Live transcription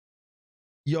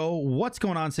Yo, what's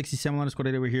going on?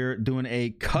 67_8 over here doing a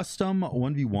custom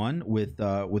 1v1 with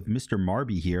Mr.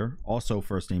 Marby here. Also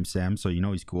first name Sam, so you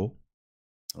know he's cool.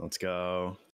 Let's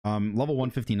go. Level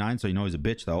 159, so you know he's a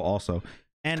bitch though also.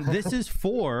 And this is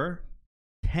for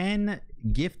 10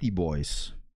 gifty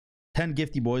boys. 10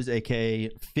 gifty boys, aka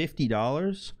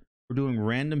 $50. We're doing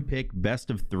random pick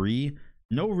best of 3.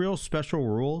 No real special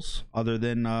rules other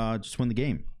than just win the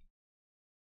game.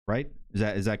 Right?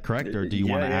 Is that correct, or do you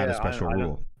want to add a special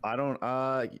rule? I don't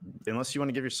unless you want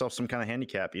to give yourself some kind of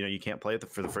handicap. You know, you can't play it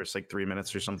for the first like 3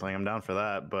 minutes or something. I'm down for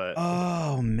that, but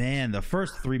oh man, the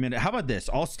first 3 minutes. How about this?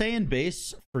 I'll stay in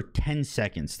base for 10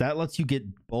 seconds. That lets you get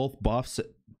both buffs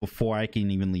before I can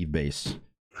even leave base.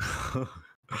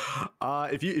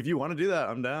 If you want to do that,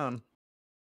 I'm down.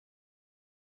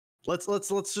 Let's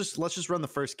just run the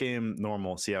first game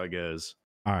normal, see how it goes.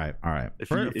 All right.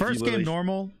 First game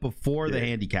normal before the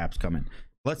handicaps come in.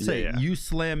 Let's say you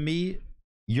slam me,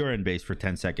 you're in base for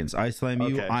 10 seconds. I slam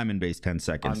you, I'm in base 10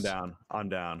 seconds. I'm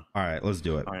down. All right, let's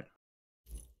do it. All right.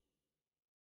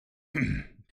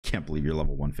 Can't believe you're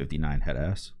level 159, head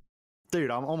ass. Dude,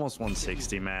 I'm almost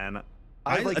 160, man.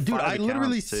 I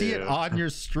literally see it on your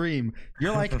stream.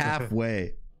 You're like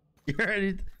halfway.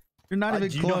 You're not even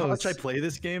close. Do you know how much I play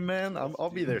this game, man? I'll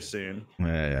be there soon.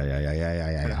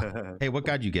 Yeah. Hey, what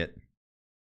god you get?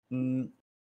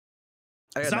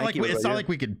 It's not like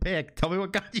we can pick. Tell me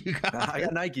what god you got. I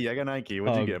got Nike.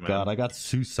 What'd you get, man? God, I got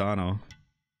Susano.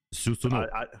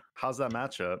 How's that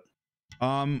matchup?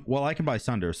 Well, I can buy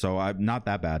Sunder, so I'm not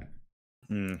that bad.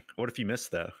 What if you miss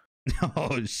though?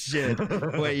 Oh shit!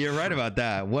 Wait, you're right about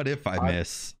that. What if I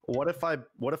miss? What if I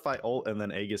ult and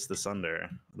then Aegis the Sunder?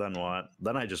 Then what?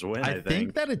 Then I just win. I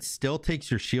think that it still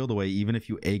takes your shield away even if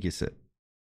you Aegis it.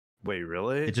 Wait,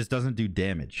 really? It just doesn't do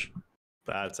damage.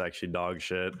 That's actually dog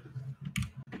shit.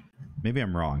 Maybe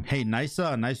I'm wrong. Hey, nice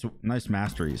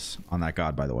masteries on that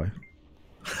god, by the way.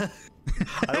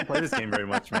 I don't play this game very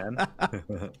much, man.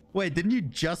 Wait, didn't you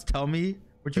just tell me?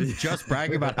 Were you just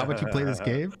bragging about how much you play this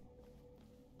game?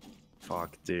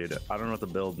 Fuck, dude. I don't know what to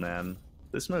build, man.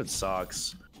 This mode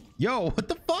sucks. Yo, what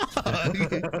the fuck?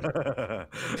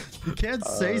 You can't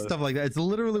say stuff like that. It's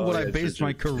literally what I based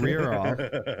my career off.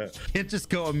 You can't just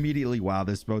go immediately, wow,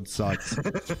 this mode sucks.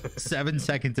 7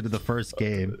 seconds into the first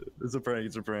game. It's a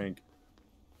prank.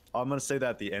 I'm gonna say that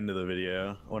at the end of the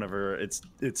video, whenever it's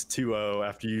 2-0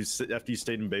 after you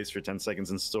stayed in base for 10 seconds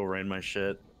and still ran my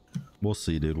shit. We'll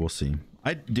see, dude. We'll see.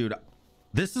 Dude,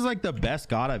 this is like the best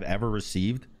god I've ever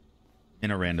received in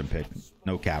a random pick.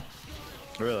 No cap.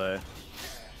 Really?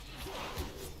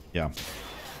 Yeah.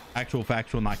 Actual,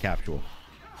 factual, not captual.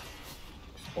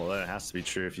 Well, then it has to be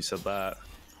true if you said that.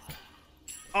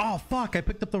 Oh, fuck. I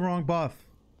picked up the wrong buff.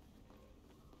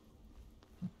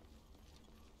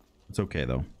 It's okay,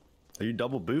 though. Are you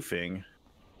double boofing?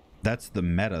 That's the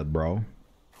meta, bro.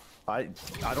 I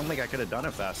don't think I could have done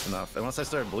it fast enough. Unless I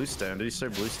started Bluestone. Did you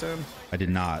start Bluestone? I did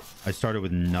not. I started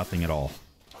with nothing at all.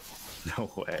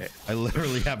 No way. I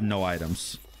literally have no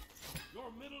items. Your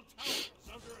middle tower is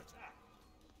under attack.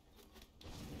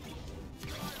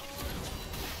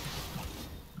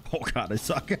 Oh god, I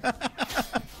suck.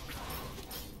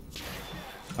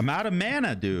 I'm out of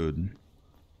mana, dude.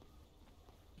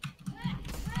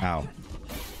 Ow.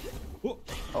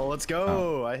 Oh, let's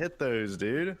go. I hit those,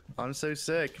 dude. I'm so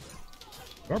sick.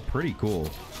 You're pretty cool.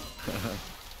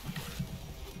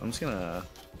 I'm just gonna...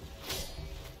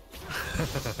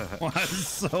 Wow, that's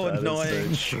so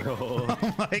annoying. So oh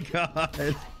my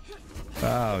god.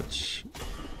 Ouch.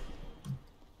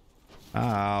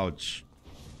 Ouch.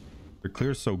 Your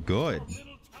clear's so good.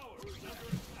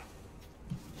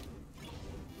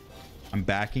 I'm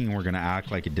backing and we're gonna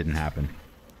act like it didn't happen.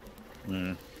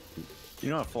 You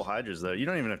don't have full hydras though. You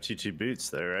don't even have 2-2 boots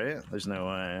though, right? There's no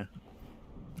way.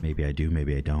 Maybe I do,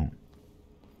 maybe I don't.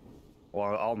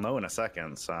 Well, I'll know in a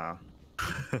second, so.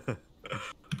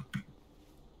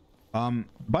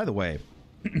 By the way,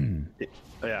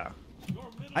 yeah,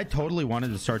 I totally wanted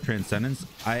to start Transcendence.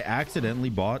 I accidentally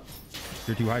bought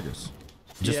your 2 hydras.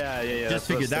 Just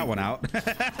figured that one out.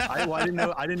 I didn't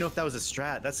know if that was a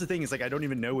strat. That's the thing, is like I don't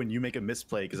even know when you make a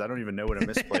misplay, because I don't even know what a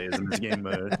misplay is in this game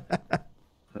mode.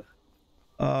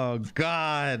 Oh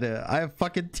god, I have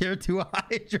fucking tier 2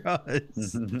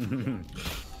 hydras.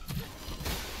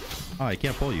 Oh, I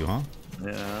can't pull you, huh?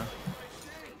 Yeah.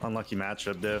 Unlucky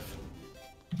matchup, diff.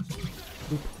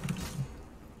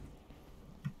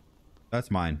 That's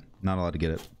mine. Not allowed to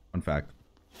get it. Fun fact.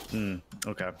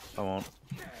 Okay, I won't.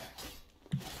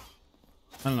 I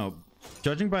don't know.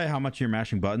 Judging by how much you're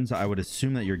mashing buttons, I would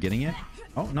assume that you're getting it.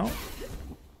 Oh no,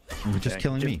 you're just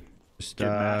killing me. Just get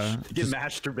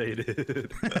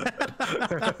masturbated.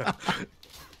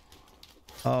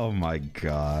 Oh my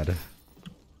god.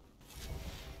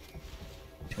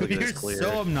 Look at You're this clear.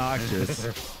 so obnoxious.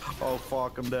 Oh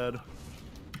fuck, I'm dead.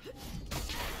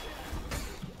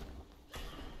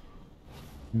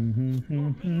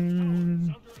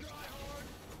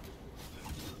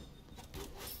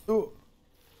 Ooh.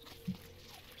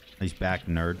 He's back,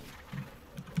 nerd.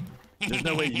 There's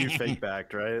no way you fake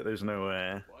backed, right? There's no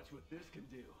way. Watch what this can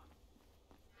do.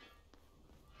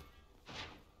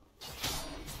 I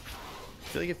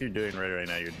feel like if you're doing right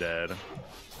now, you're dead. I'm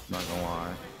not gonna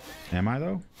lie. Am I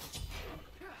though?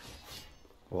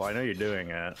 Well, I know you're doing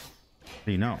it. How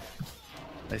do you know?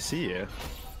 I see you.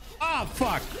 Oh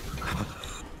fuck!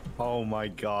 Oh my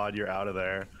god, you're out of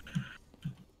there.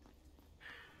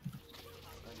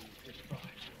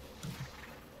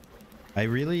 I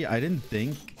didn't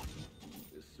think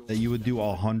that you would do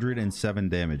 107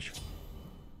 damage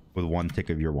with one tick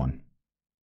of your one.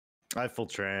 I have full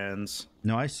trans.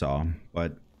 No, I saw,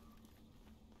 but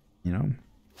you know,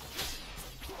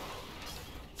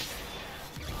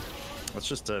 That's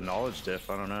just a knowledge diff.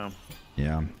 I don't know.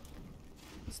 yeah,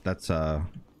 that's the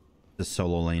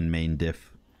solo lane main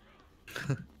diff.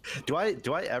 Do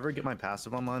I ever get my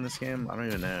passive online this game? I don't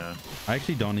even know. I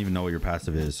actually don't even know what your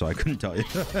passive is, so I couldn't tell you.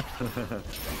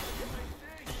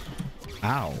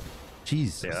 Ow,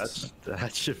 Jesus! Yeah,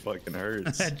 that shit fucking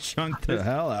hurts. That chunked the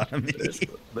hell out of me.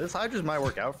 This Hydras might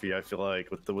work out for you. I feel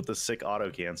like with the sick auto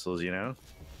cancels, you know.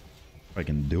 If I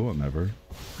can do them ever.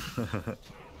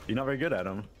 You're not very good at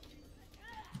them.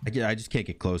 I just can't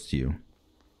get close to you,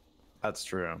 That's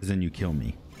true. because then you kill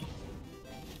me.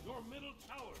 Your middle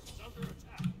tower is under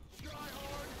attack. Try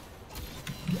hard.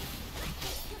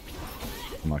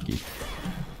 I'm lucky.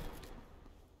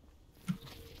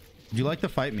 Would you like to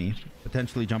fight me?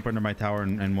 Potentially jump under my tower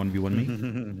and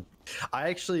 1v1 me? I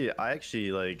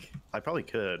actually like. I probably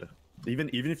could. Even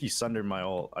if you sundered my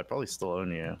ult, I'd probably still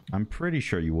own you. I'm pretty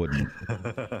sure you wouldn't.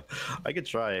 I could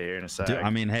try it here in a sec. Dude, I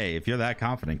mean, hey, if you're that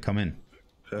confident, come in.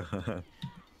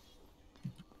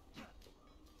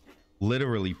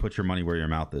 Literally put your money where your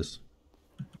mouth is.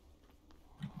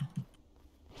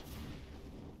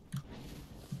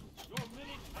 Your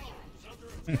middle tower is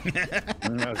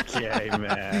under attack. Okay,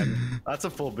 man. That's a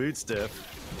full boot stiff.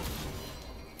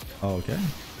 Oh, okay.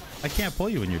 I can't pull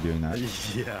you when you're doing that.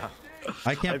 Yeah.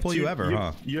 I can't pull you ever,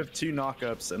 huh? You have 2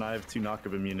 knockups, and I have 2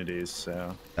 knockup immunities,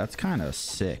 so That's kind of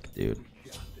sick, dude.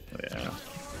 yeah.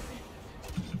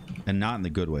 And not in the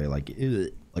good way, like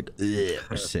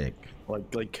sick.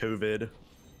 Like COVID.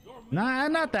 Nah,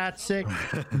 not that sick,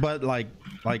 but like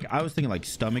I was thinking like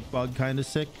stomach bug kind of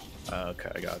sick.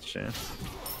 Okay, I gotcha.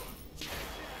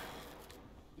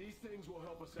 These things will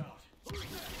help us out.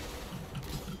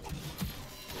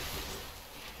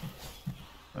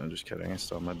 I'm just kidding. I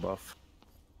still have my buff.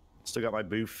 Still got my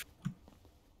boof.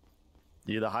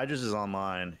 Yeah, the Hydras is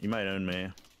online. You might own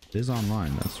me. It is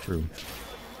online, that's true.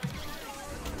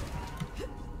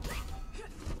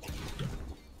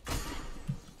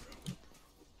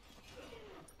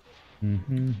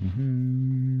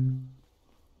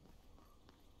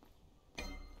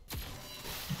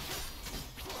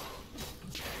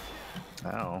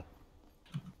 Ow.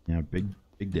 Yeah, big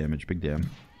damage, big damn.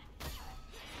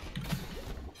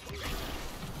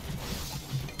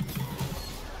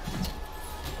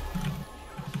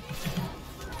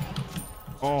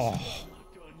 Oh,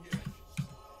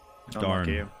 darn.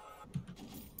 Unlucky.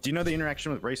 Do you know the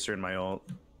interaction with Racer in my ult?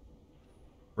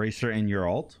 Bracer in your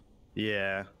ult?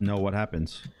 Yeah. No, what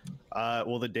happens?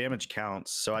 Well, the damage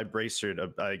counts. So I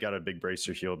got a big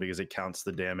bracer heal because it counts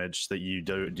the damage that you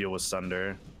deal with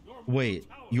Sunder. Wait,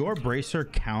 your bracer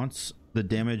counts the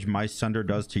damage my Sunder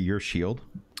does to your shield?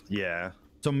 Yeah.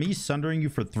 So me sundering you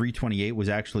for 328 was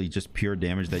actually just pure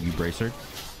damage that you bracered?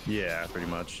 Yeah, pretty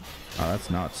much. Oh, that's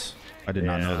nuts. I did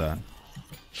not know that.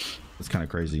 That's kind of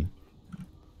crazy.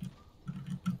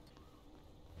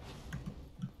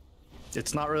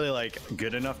 It's not really like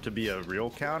good enough to be a real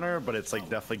counter, but it's like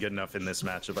definitely good enough in this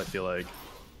matchup, I feel like.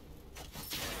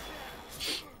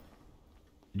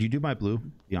 Did you do my blue?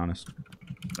 Be honest.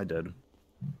 I did.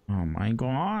 Oh my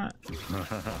god. I'm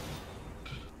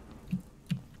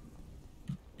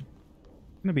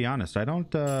gonna be honest, I don't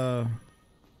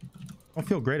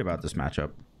feel great about this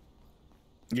matchup.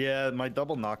 Yeah, my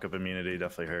double knockup immunity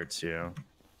definitely hurts you.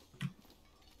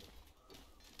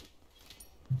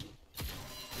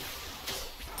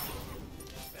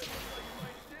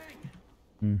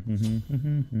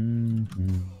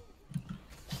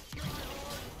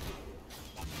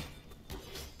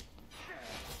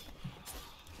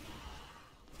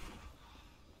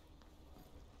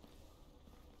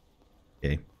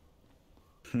 Okay.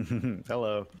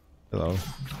 Hello. Hello.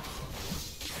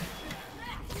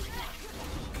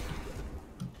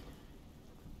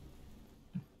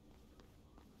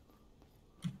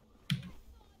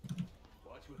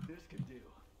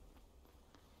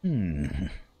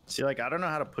 See, like, I don't know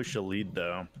how to push a lead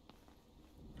though.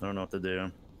 I don't know what to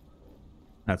do.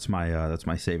 That's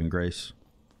my saving grace.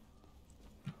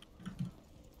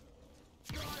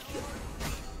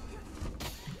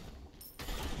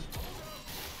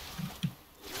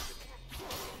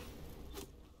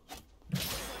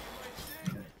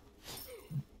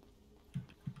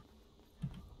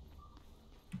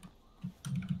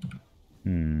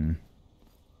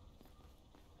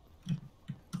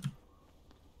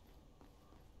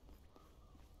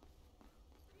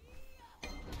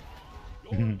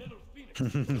 Your middle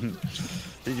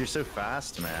Phoenix. Dude, you're so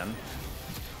fast, man.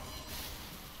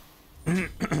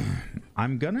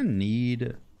 I'm gonna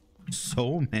need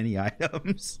so many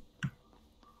items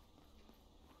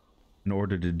in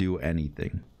order to do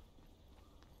anything.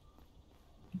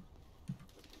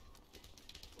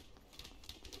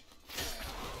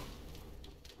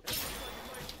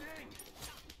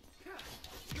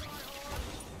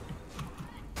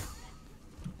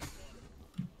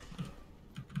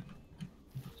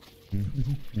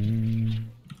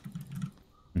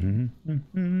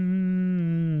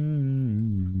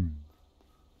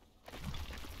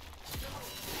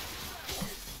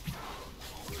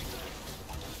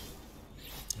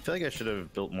 I feel like I should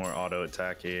have built more auto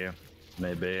attacky,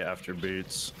 maybe after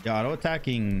boots. Yeah, auto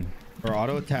attacking or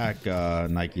auto attack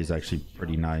Nike is actually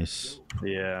pretty nice.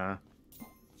 Yeah.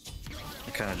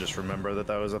 I kind of just remember that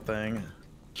that was a thing.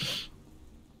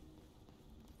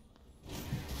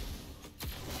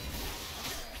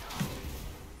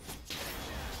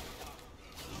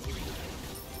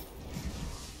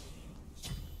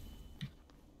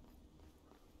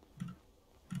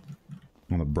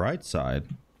 On the bright side,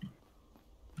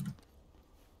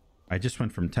 I just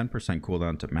went from 10%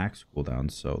 cooldown to max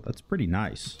cooldown, so that's pretty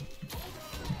nice.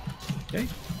 Okay.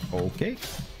 Okay.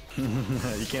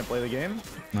 You can't play the game?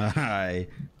 I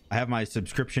have my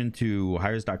subscription to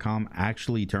hires.com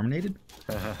actually terminated.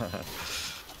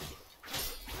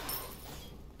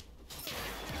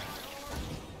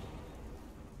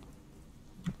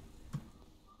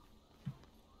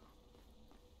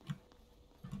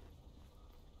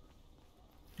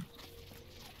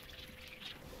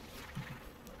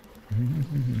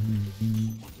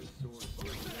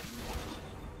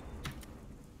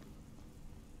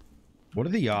 What are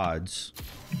the odds?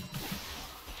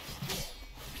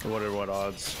 What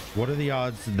odds? What are the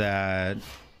odds that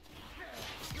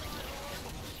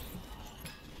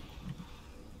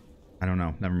I don't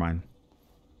know, never mind.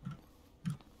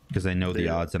 Because I know the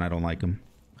odds and I don't like them.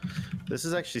 This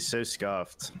is actually so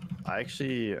scuffed. I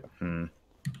actually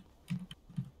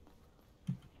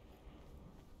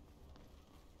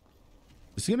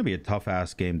This is gonna be a tough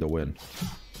ass game to win.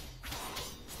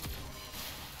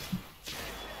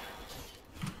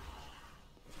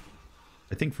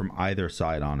 I think from either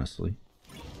side, honestly.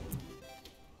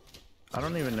 I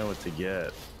don't even know what to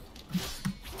get.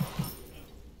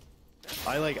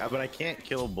 But I can't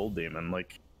kill Bull Demon.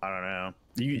 Like, I don't know.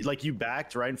 You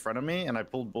backed right in front of me, and I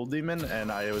pulled Bull Demon,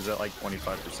 and I was at like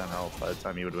 25% health by the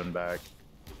time you would win back.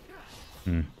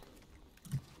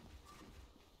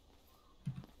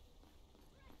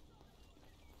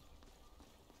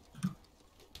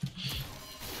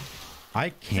 I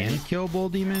can kill Bull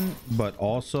Demon, but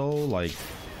also, like,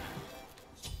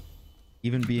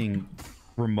 even being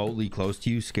remotely close to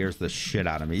you scares the shit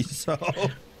out of me, so...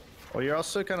 Well, you're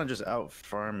also kind of just out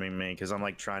farming me, because I'm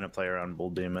like trying to play around Bull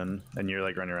Demon, and you're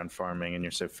like running around farming, and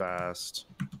you're so fast.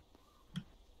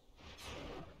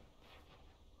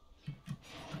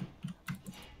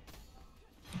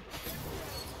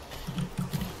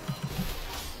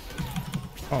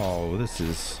 Oh, this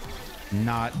is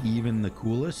not even the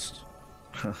coolest.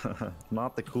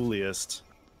 Not the coolest.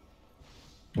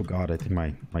 Oh god, I think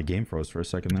my game froze for a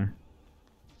second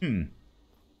there.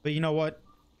 But you know what?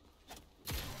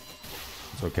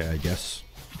 It's okay, I guess.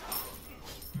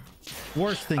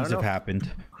 Worse things have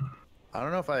happened. I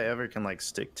don't know if I ever can like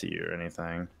stick to you or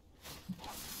anything.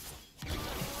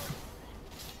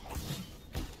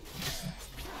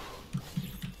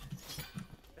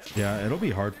 Yeah, it'll be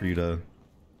hard for you to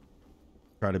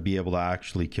try to be able to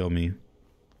actually kill me.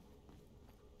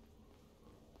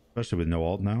 Especially with no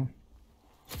ult now.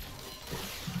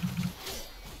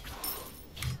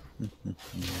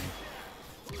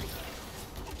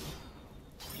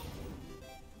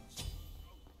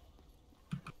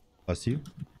 Bless you.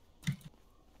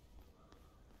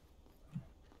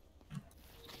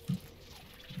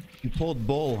 You pulled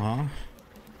Bull, huh?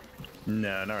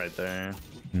 No, not right there.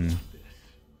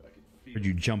 Heard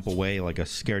you jump away like a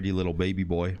scaredy little baby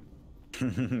boy.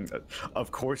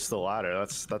 Of course, the latter.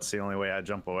 That's the only way I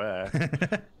jump away.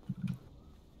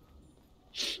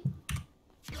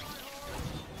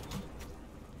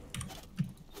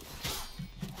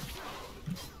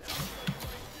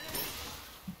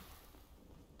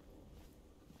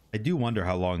 do wonder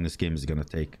how long this game is gonna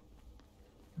take.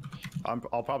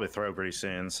 I'll probably throw pretty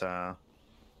soon, so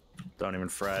don't even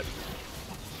fret.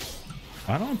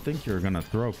 I don't think you're gonna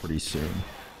throw pretty soon.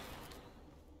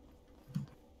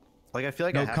 Like I feel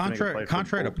like No, I have to make a play for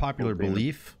contrary to popular Bull Demon.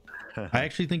 belief, I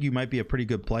actually think you might be a pretty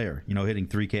good player. You know, hitting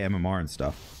 3K MMR and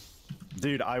stuff.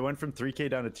 Dude, I went from 3K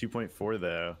down to 2.4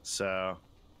 though, so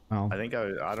Well, I think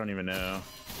I don't even know.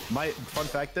 My fun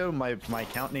fact though, my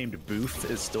account named Booth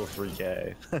is still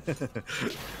 3K.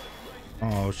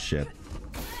 oh shit.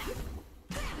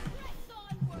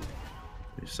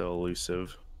 You're so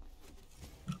elusive.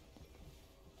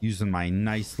 Using my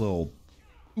nice little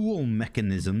dual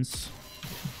mechanisms.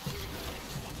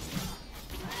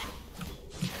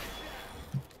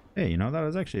 Hey, you know, that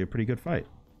was actually a pretty good fight.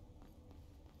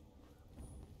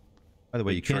 By the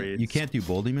way, you can't do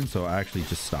Bull Demon, so I actually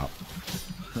just stopped.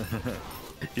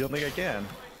 You don't think I can?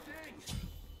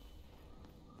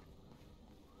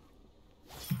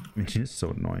 I mean, she's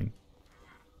so annoying.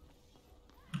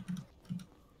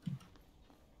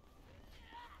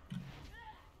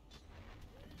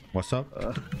 What's up?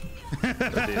 Dude,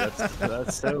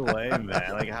 that's so lame,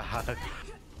 man. Like,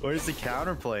 where's the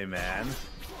counterplay, man?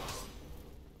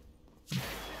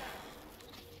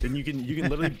 Then you can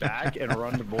literally back and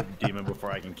run the Bull Demon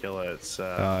before I can kill it. So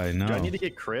I know. do I need to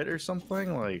get crit or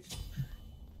something? Like,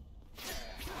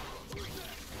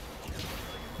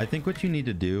 I think what you need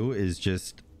to do is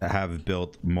just have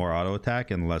built more auto attack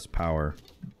and less power.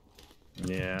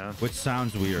 yeah. Which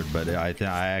sounds weird, but I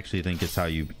actually think it's how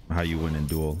you win in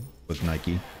Duel with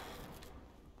Nike.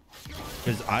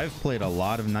 Because I've played a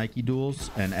lot of Nike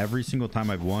duels, and every single time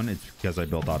I've won, it's because I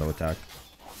built auto attack.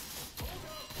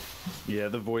 Yeah,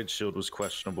 the Void Shield was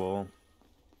questionable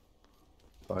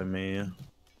by me.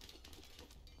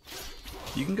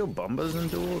 You can go Bumbas in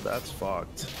Duel? That's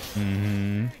fucked.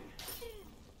 Mm-hmm.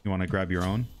 You want to grab your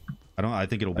own? I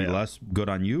think it'll be Yeah. less good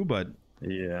on you, but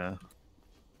Yeah.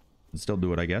 still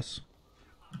do it, I guess.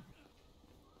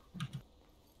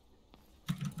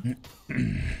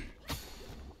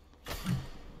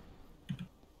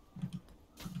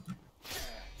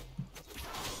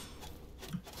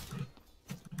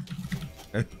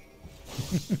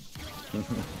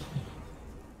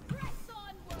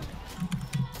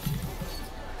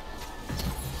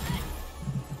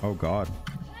 Oh god.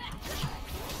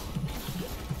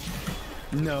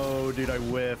 No, dude, I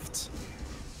whiffed.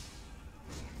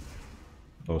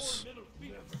 Close.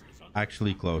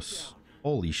 Actually close.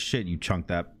 Holy shit, you chunked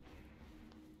that.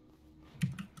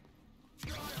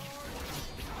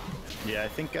 Yeah, I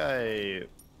think I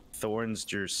Thorns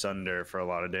your Sunder for a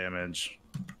lot of damage.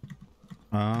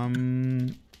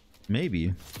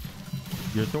 Maybe.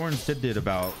 Your Thorns did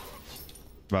about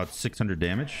 600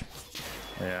 damage.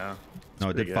 Yeah. No,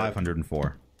 it did pretty good.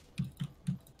 504.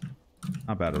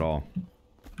 Not bad at all.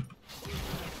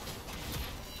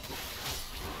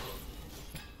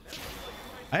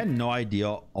 I had no idea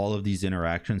all of these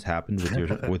interactions happened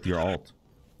with your alt.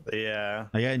 Yeah.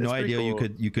 I had no it's pretty idea cool.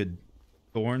 you could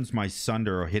Thorns my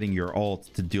Sunder hitting your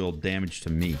alt to deal damage to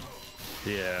me.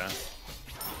 Yeah.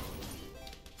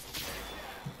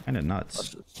 Kind of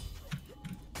nuts.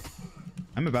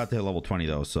 I'm about to hit level 20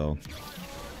 though, so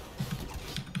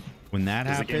when that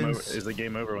happens, Is the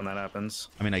game over when that happens?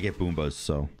 I mean, I get Boombas,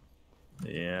 so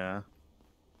Yeah.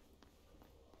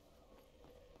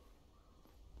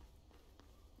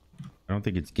 I don't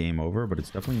think it's game over, but it's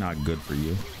definitely not good for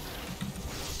you.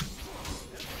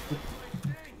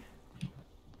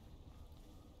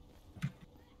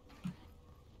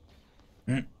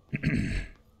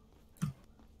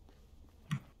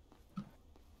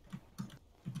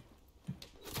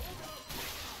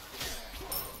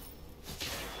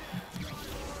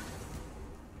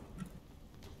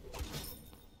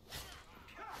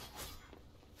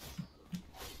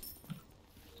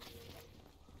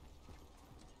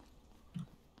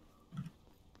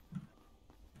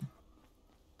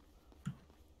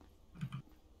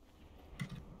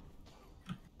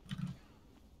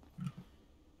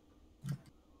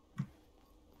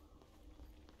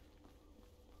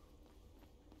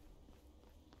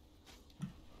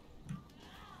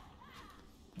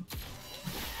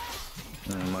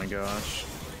 Oh my gosh.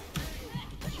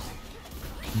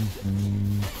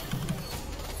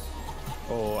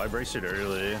 Oh, I braced it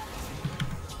early.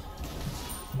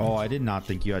 Oh, I did not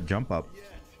think you had jump up.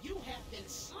 You have been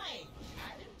slain.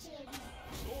 I didn't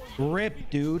tell you. Rip,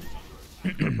 dude.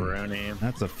 Pepperoni.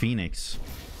 That's a Phoenix.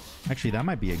 Actually, that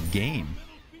might be a game.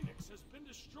 Phoenix has been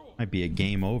destroyed. Might be a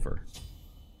game over.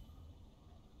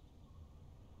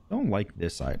 Don't like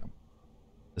this item.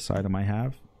 This item I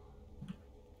have.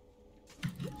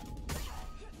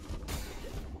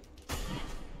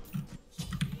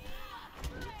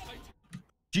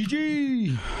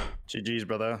 GG. GG's,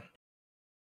 brother.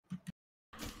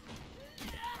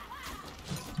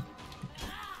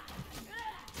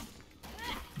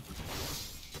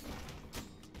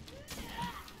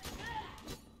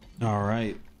 All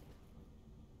right.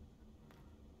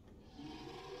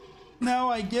 Now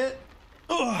I get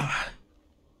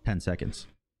 10 seconds.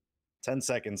 10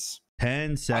 seconds.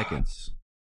 10 seconds.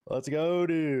 Let's go,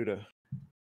 dude.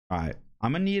 All right.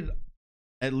 I'm going to need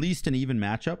at least an even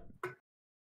matchup.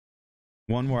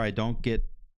 One where I don't get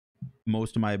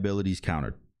most of my abilities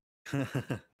countered.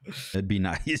 That'd be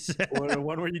nice.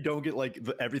 One where you don't get like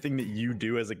everything that you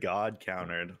do as a god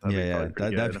countered.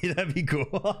 That'd be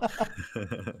cool.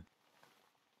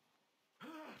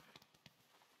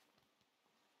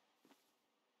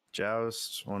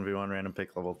 Joust 1v1 random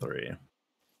pick level 3.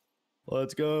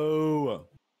 Let's go.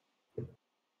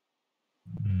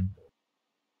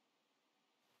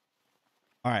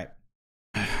 All right.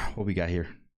 What we got here?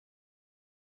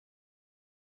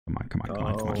 Come on.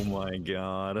 Oh my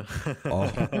god. Oh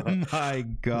my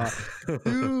god.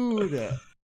 Dude.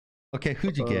 Okay,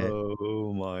 who'd you get?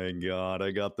 Oh my god.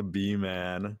 I got the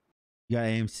B-man. You got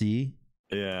AMC?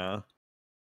 Yeah.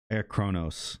 Air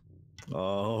Chronos.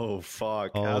 Oh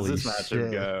fuck. Holy How's this matchup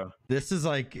shit. go? This is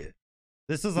like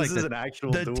an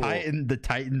actual duel. the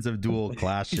Titans of Duel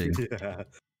clashing. Yeah.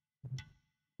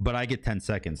 But I get 10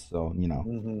 seconds, so you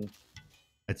know.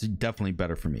 It's definitely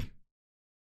better for me.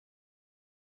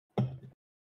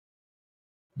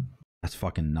 That's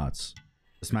fucking nuts.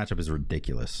 This matchup is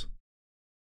ridiculous.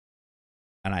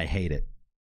 And I hate it.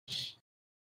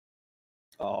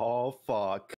 Oh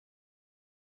fuck.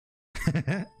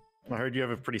 I heard you have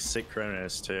a pretty sick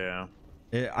Chronos too.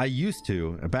 I used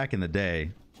to back in the day.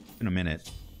 In a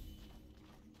minute.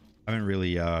 I haven't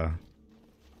really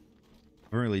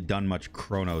done much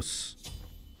Chronos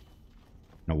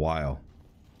in a while.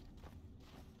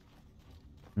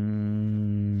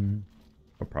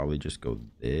 I'll probably just go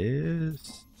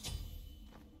this.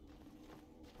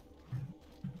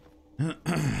 All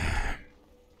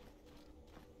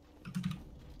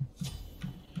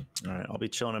right, I'll be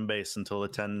chilling in base until the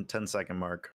 10 second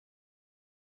mark.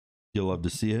 You'll love to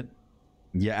see it.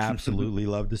 You absolutely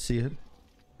love to see it.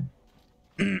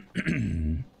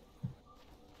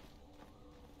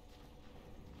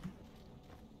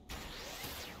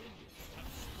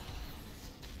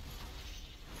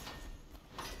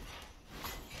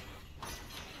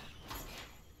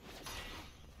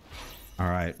 All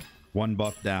right, one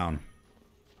buff down.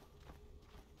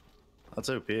 That's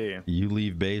OP. You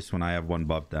leave base when I have one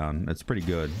buff down. That's pretty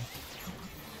good.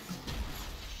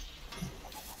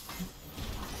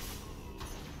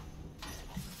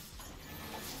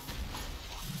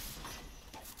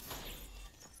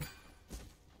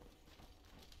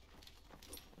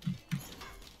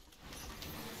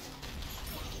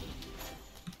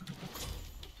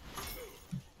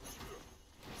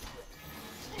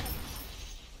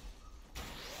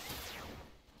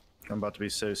 I'm about to be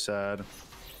so sad.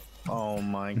 Oh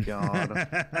my god.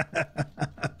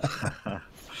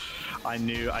 I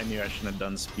knew I shouldn't have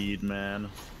done speed, man.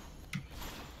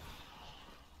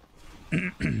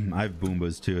 I have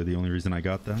Boombas too. The only reason I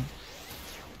got that.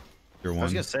 Your one. I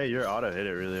was gonna say your auto hit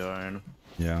it really hard.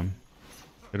 Yeah.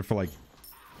 Hit it for like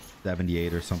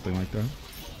 78 or something like that.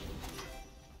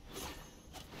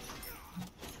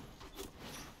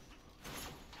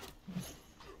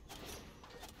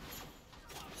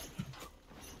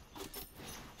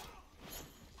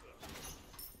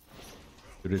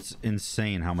 Dude, it's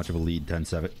insane how much of a lead 10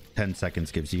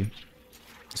 seconds gives you.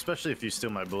 Especially if you steal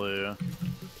my blue.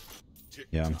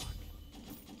 Yeah.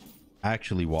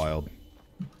 Actually wild.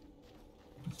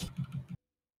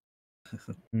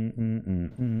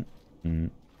 You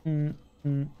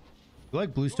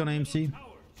like Bluestone AMC?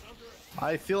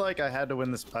 I feel like I had to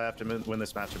win this. I have to win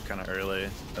this matchup kind of early,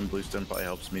 and Bluestone probably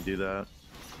helps me do that.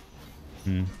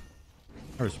 I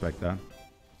respect that.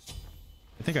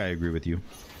 I think I agree with you.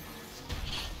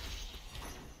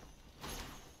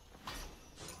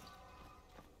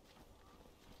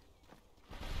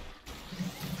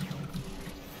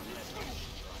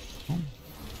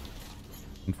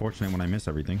 Unfortunate when I miss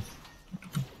everything.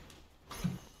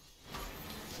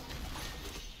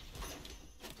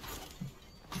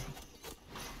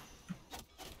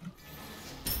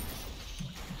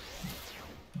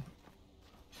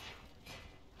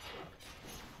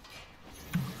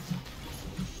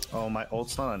 Oh, my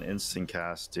ult's not on instant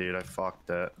cast, dude. I fucked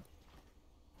it.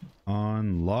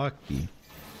 Unlucky.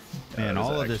 Man,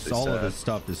 that is all of actually this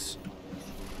stuff is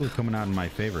really coming out in my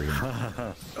favor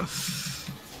here.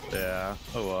 Yeah.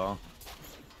 Oh well.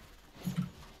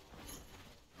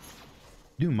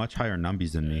 You do much higher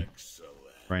numbies than me.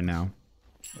 right now.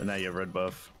 And now you have red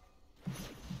buff.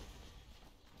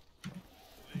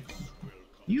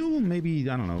 You maybe,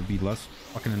 I don't know, be less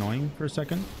fucking annoying for a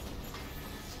second.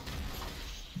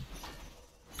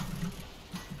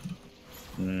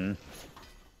 Hmm.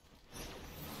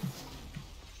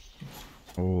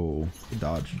 Oh, good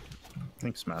dodge.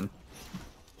 Thanks, man.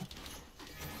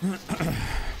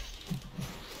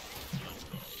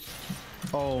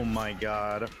 Oh my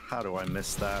god. How do I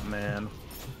miss that, man?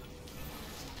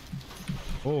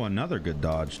 Oh, another good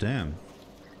dodge. Damn.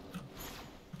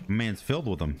 Man's filled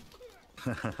with them.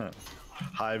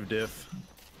 Hive diff.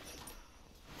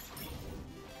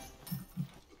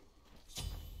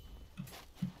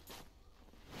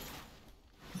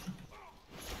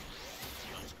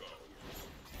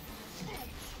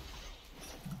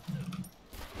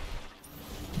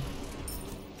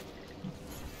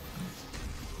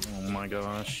 Oh my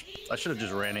gosh. I should have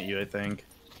just ran at you, I think.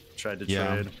 Tried to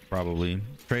trade. Probably.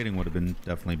 Trading would have been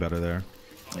definitely better there.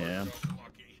 Yeah.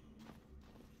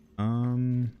 I'll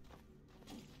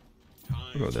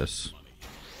go this.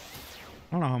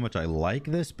 I don't know how much I like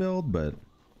this build, but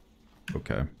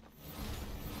okay.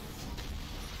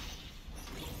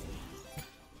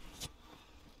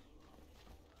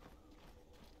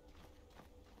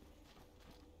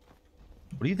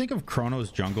 What do you think of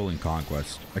Chrono's jungle in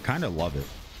Conquest? I kind of love it.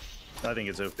 I think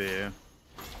it's OP.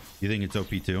 You think it's OP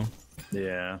too?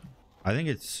 Yeah. I think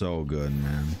it's so good,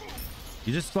 man.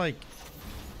 You just like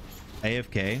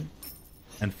AFK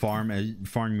and farm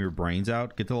your brains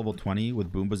out, get to level 20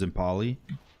 with Boombas and Poly,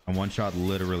 and one shot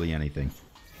literally anything.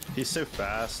 He's so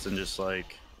fast and just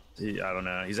like, I don't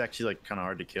know. He's actually like kind of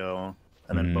hard to kill.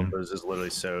 And then Boombas is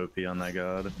literally so OP on that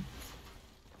god.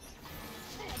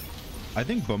 I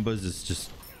think Boombas is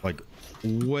just like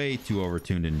way too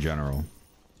overtuned in general.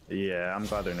 Yeah, I'm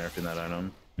glad they're nerfing that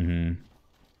item.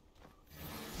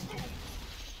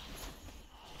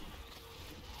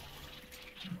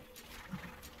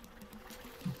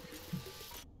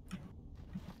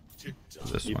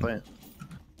 This You one. playing?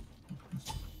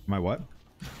 My what?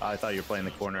 I thought you were playing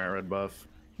the corner at red buff.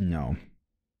 No.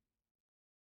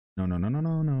 No, no, no, no,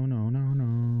 no, no, no, no,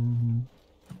 no.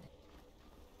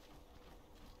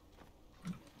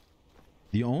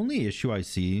 The only issue I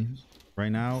see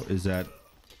right now is that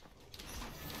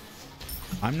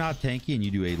I'm not tanky and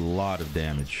you do a lot of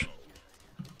damage.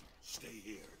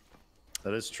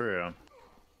 That is true.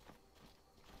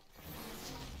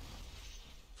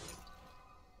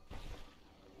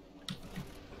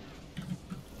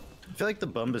 I feel like the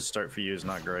Boombas start for you is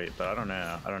not great, but I don't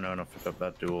know. I don't know enough about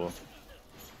that duel.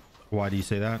 Why do you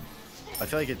say that? I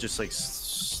feel like it just like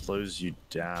slows you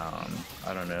down.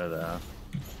 I don't know though.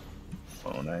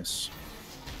 Oh, nice.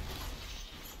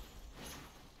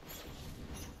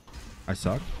 I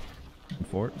suck. I'm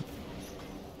for it.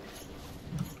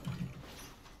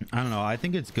 I don't know. I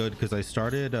think it's good because I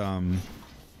started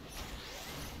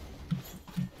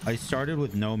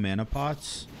with no mana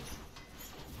pots,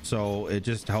 so it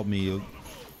just helped me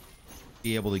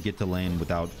be able to get to lane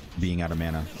without being out of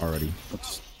mana already.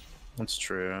 That's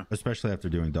true. Especially after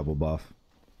doing double buff.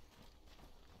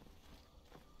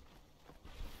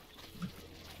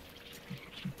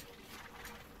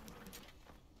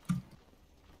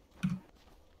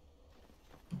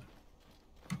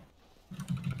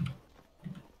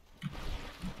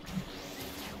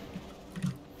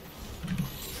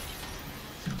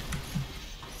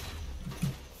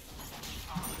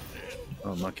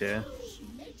 Oh, okay.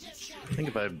 I think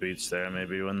if I had boots there,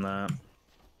 maybe win that.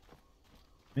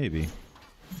 Maybe.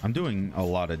 I'm doing a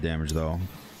lot of damage though.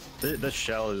 The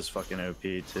shell is fucking OP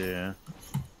too.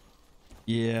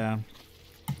 Yeah.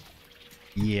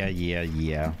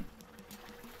 Yeah.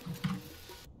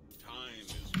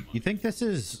 You think this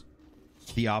is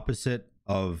the opposite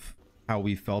of how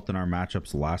we felt in our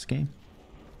matchups last game?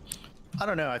 I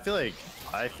don't know. I feel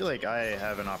like I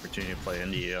have an opportunity to play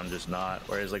into you. I'm just not.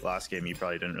 Whereas like last game, you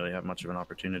probably didn't really have much of an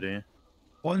opportunity.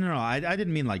 Well, no, I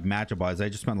didn't mean like matchup wise. I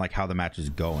just meant like how the match is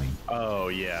going. Oh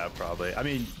yeah, probably. I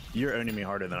mean, you're owning me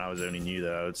harder than I was owning you,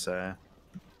 though. I would say.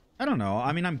 I don't know.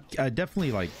 I mean, I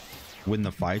definitely like win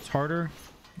the fights harder,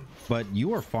 but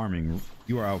you are farming.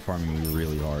 You are out farming me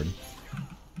really hard.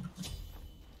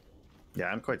 Yeah,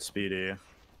 I'm quite speedy.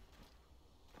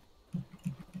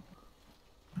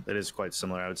 It is quite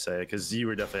similar, I would say, because you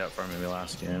were definitely out farming me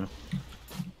last game.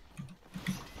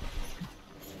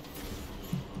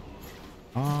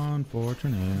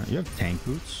 Unfortunate. You have tank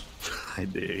boots? I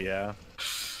do, yeah.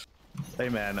 Hey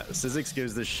man, Sizzix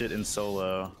gives this shit in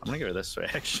solo. I'm gonna go this way,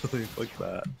 actually. Fuck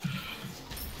that.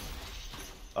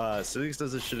 Sizzix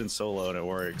does this shit in solo and it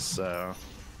works, so.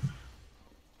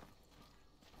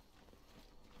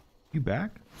 You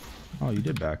back? Oh, you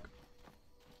did back.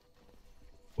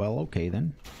 Well, okay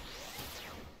then.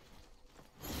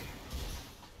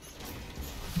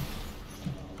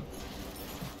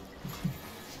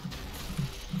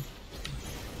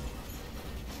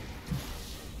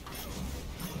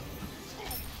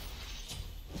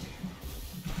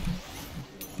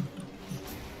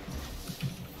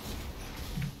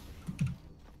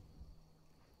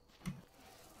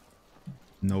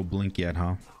 No blink yet,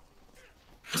 huh?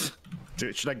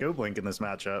 Dude, should I go blink in this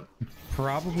matchup?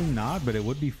 Probably not, but it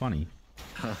would be funny.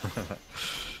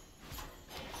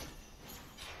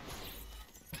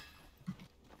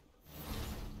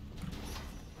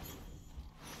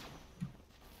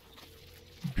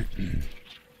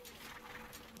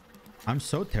 I'm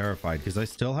so terrified because I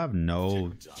still have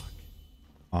no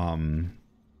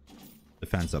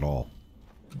defense at all.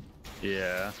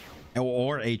 Yeah.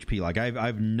 Or HP. Like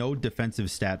I've no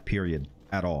defensive stat period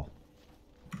at all.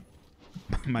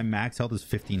 My max health is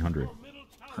 1500.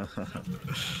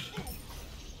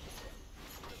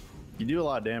 You do a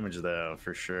lot of damage though,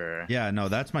 for sure. Yeah, no,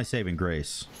 that's my saving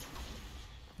grace.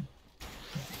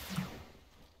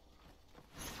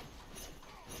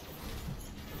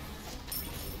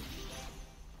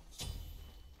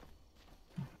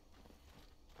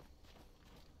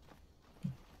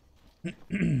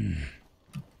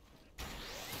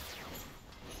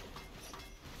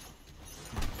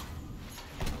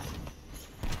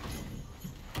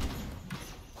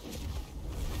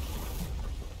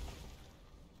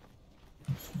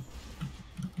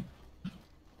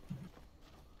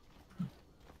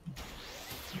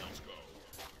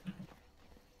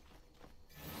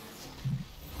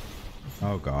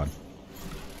 Oh god.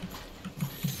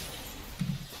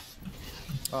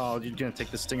 Oh, you're gonna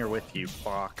take the stinger with you.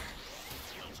 Fuck.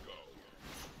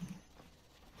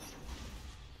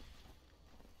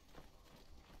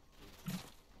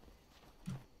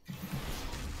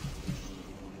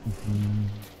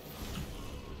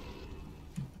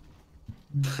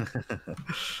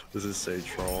 This is so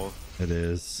troll. It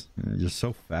is. You're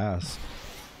so fast.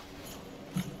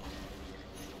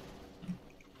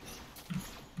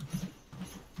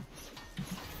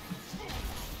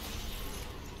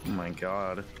 Oh my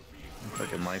god. I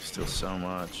fucking lifesteal so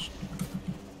much.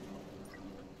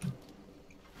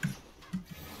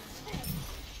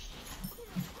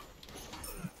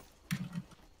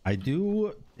 I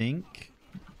do think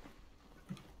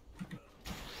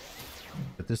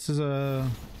that this is a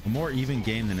more even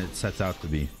game than it sets out to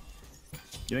be.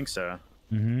 You think so?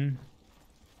 Mm-hmm.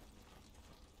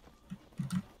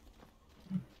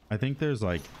 I think there's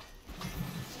like...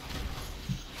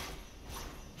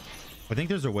 I think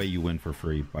there's a way you win for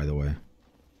free, by the way.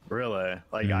 Really?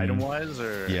 Like item-wise,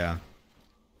 or? Yeah.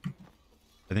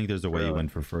 I think there's a way you win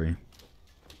for free.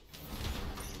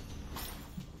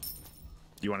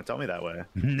 You want to tell me that way?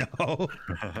 No.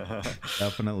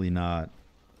 Definitely not.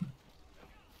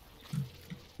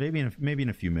 Maybe in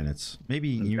a few minutes.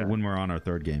 Maybe Okay. when we're on our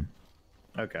third game.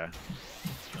 Okay.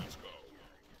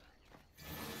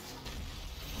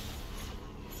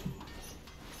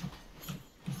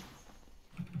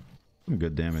 Some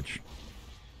good damage.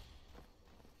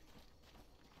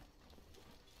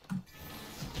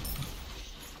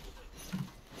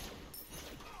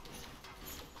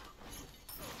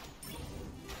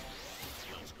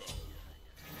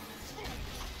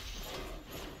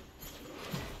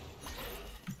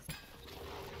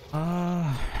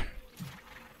 I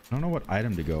don't know what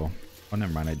item to go. Oh,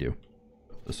 never mind. I do.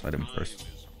 This item first.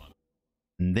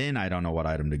 And then I don't know what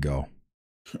item to go.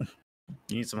 You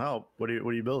need some help. What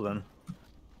are you building?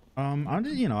 I'm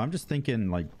just, I'm just thinking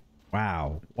like,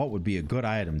 wow, what would be a good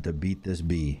item to beat this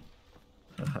bee?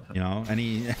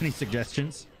 Any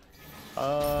suggestions?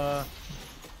 I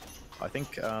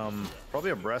think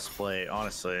probably a breastplate,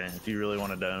 honestly, if you really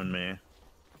wanted to own me.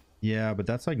 Yeah, but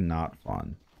that's like not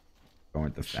fun. Going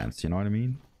with the fence, you know what I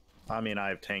mean? I mean, I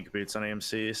have tank boots on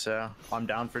AMC, so I'm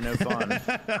down for no fun.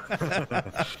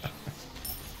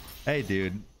 Hey,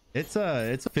 dude, it's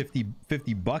a 50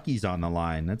 buckies on the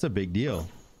line. That's a big deal.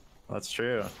 That's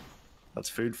true. That's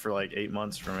food for like 8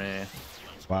 months for me.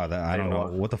 Wow, that I don't know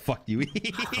what the fuck do you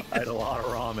eat. I had a lot of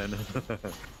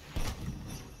ramen.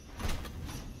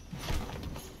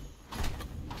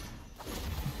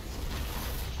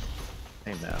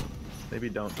 Hey man, maybe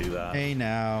don't do that. Hey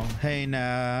now, hey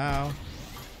now.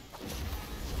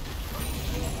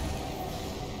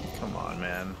 Come on,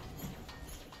 man.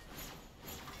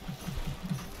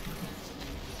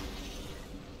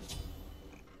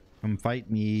 Come fight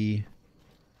me,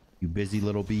 you busy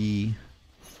little bee.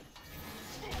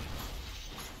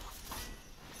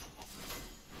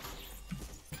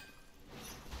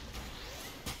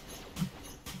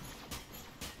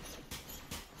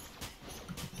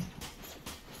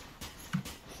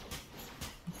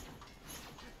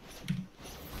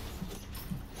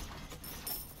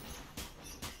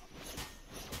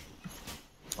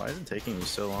 Why is it taking you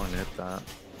so long to hit that?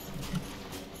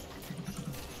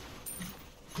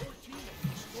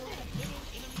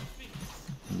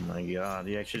 Oh my god,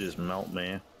 he actually just melt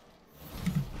me.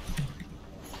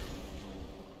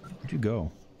 Where'd you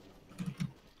go?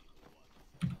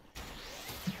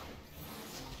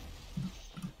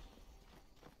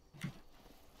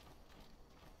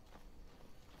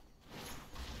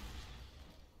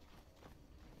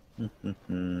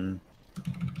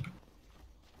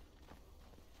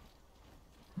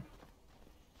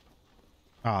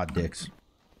 Ah, dicks.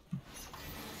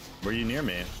 Were you near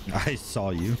me? I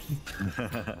saw you.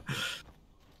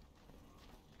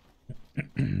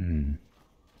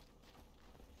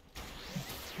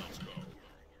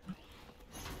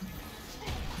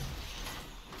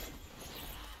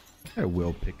 I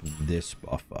will pick this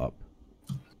buff up.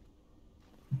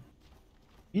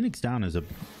 Phoenix down is a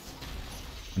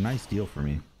nice deal for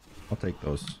me. I'll take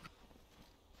those.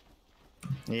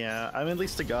 Yeah, I mean, at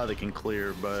least a god that can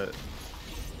clear, but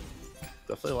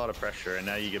definitely a lot of pressure. And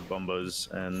now you get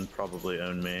Bumbos and probably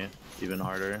own me even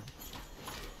harder.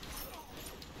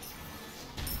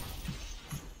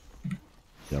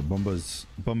 Yeah,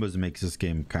 Bumbos makes this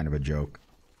game kind of a joke,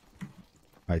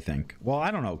 I think. Well,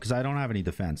 I don't know, because I don't have any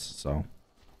defense, so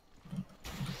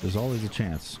there's always a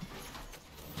chance.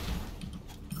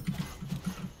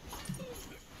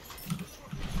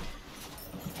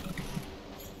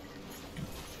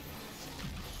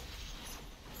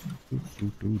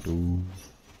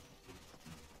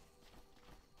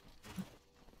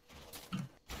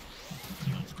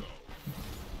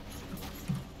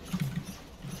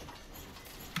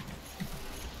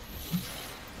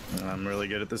 I'm really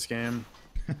good at this game.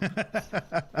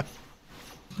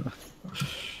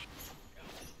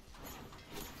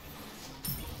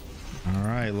 All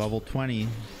right, level 20.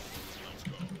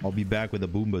 I'll be back with the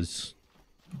Boombas.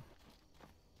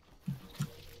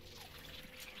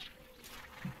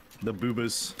 The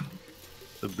boobas.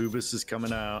 The boobas is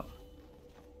coming out.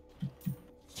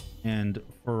 And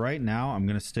for right now, I'm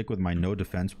going to stick with my no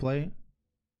defense play.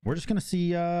 We're just going to see,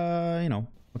 you know,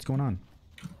 what's going on.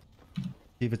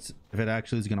 See if it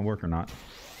actually is going to work or not.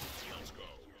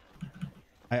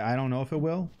 I don't know if it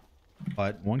will,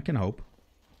 but one can hope.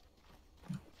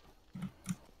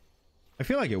 I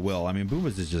feel like it will. I mean,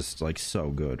 Boobas is just like so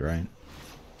good, right?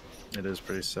 It is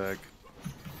pretty sick.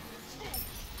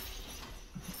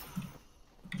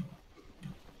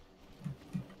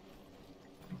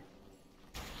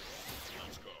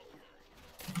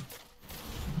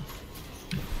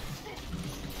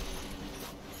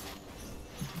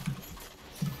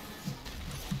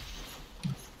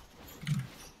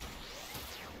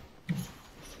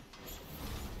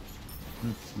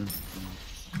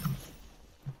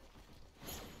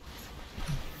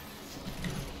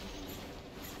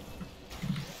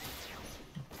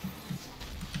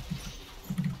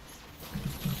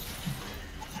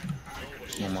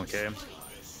 I'm okay.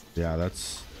 Yeah,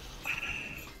 that's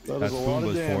That that's is a lot of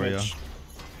Boombas for you. damage.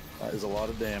 That is a lot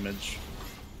of damage.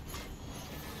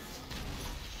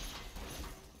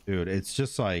 Dude, it's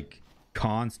just like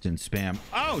constant spam.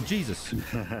 Oh, Jesus.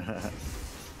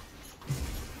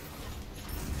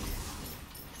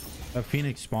 That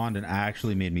Phoenix spawned and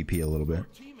actually made me pee a little bit.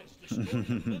 Team has destroyed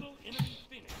the middle enemy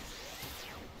Phoenix.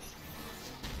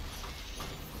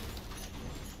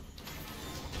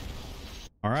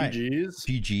 All right. GG's.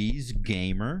 GG's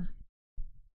gamer.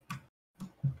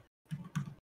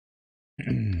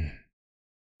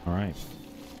 All right.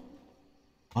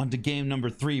 On to game number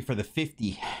 3 for the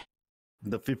 50.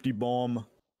 The 50 bomb.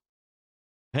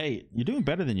 Hey, you're doing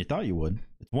better than you thought you would.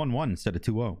 It's 1-1 instead of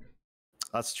 2-0.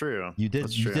 That's true. You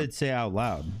That's true. did say out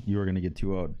loud you were gonna get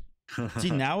 2-0'd. See,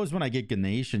 now is when I get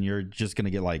Ganesh and you're just gonna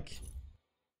get like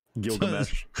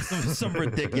Gilgamesh. some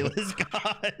ridiculous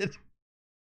god.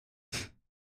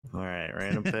 All right,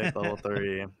 random pick level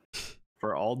 3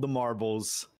 for all the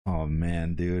marbles. Oh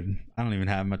man, dude, I don't even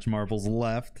have much marbles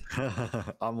left.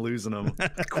 I'm losing them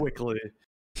quickly.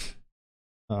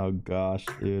 Oh gosh,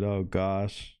 dude. Oh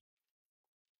gosh.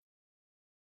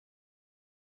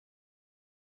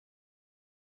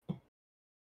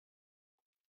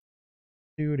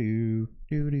 Do do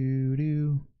do do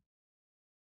do.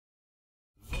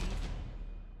 What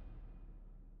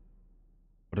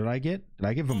did I get? Did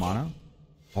I get Vamana?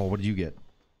 Oh, what did you get?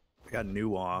 I got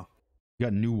Nuwa. You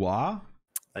got Nuwa?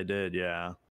 I did,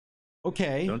 yeah.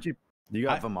 Okay. Don't you? You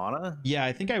got Vamana? Yeah,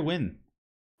 I think I win.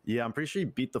 Yeah, I'm pretty sure you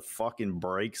beat the fucking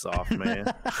brakes off me.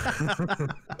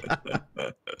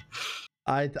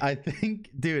 I think,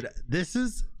 dude, this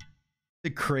is the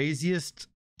craziest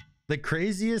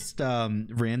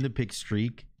random pick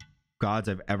streak gods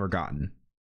I've ever gotten.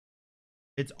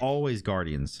 It's always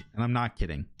Guardians, and I'm not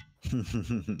kidding.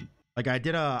 Like I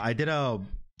did a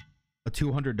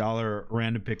 $200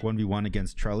 random pick 1v1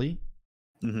 against Trelly,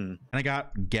 and I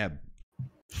got Geb,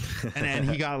 and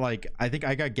he got like, I think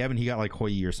I got Geb and he got like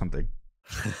Hoi or something.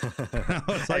 I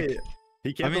was like,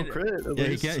 he can't build crit.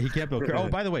 Yeah, he can't build crit. Oh,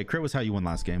 by the way, crit was how you won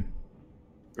last game.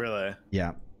 Really?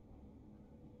 Yeah.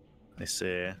 I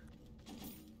see. I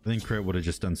think crit would have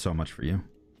just done so much for you.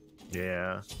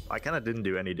 Yeah, I kind of didn't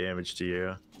do any damage to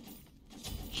you.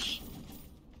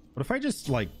 What if I just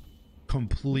like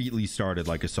completely started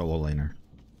like a solo laner?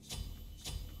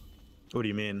 What do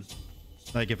you mean?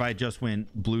 Like if I just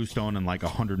went bluestone and like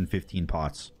 115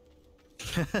 pots.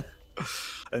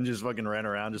 And just fucking ran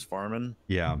around just farming?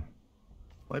 Yeah.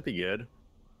 Might be good.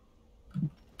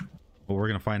 Well, we're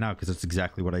gonna find out because that's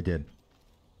exactly what I did.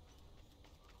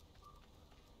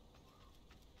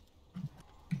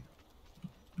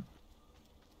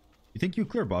 You think you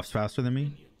clear buffs faster than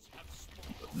me?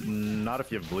 Not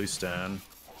if you have bluestone.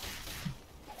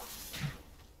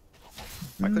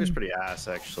 My clear's pretty ass,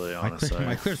 actually, honestly.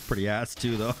 My clear's pretty ass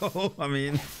too, though. I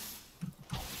mean,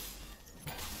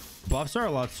 buffs are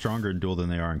a lot stronger in Duel than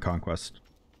they are in Conquest.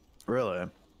 Really?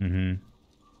 Mm-hmm.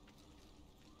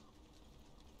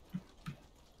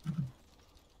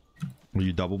 Were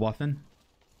you double buffing?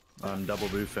 I'm double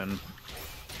boofing.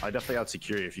 I definitely out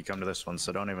secure you if you come to this one,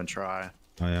 so don't even try.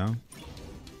 Oh yeah.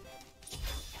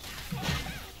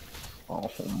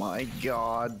 Oh my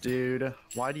god, dude.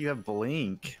 Why do you have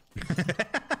blink? What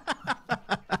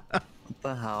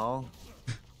the hell?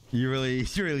 You really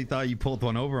thought you pulled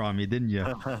one over on me, didn't you?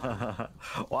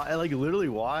 Why? Like, literally,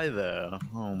 why though?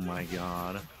 Oh my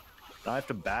god. I have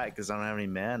to back because I don't have any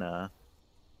mana.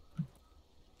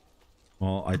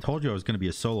 Well, I told you I was going to be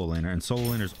a solo laner, and solo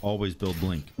laners always build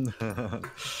blink.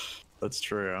 That's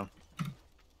true.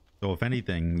 So if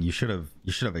anything, you should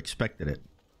have expected it.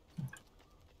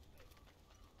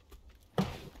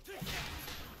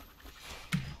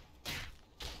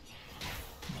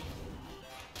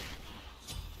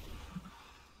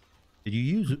 Did you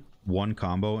use one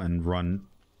combo and run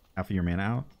half of your mana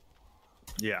out?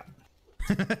 Yeah.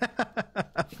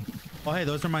 Oh, hey,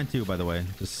 those are mine too, by the way.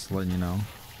 Just letting you know.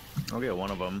 I'll get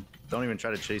one of them. Don't even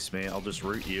try to chase me. I'll just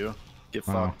root you. Get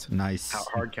Oh, fucked. nice.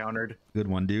 Hard countered. Good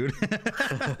one, dude.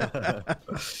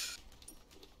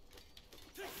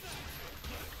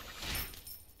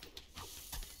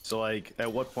 So, like,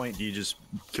 at what point do you just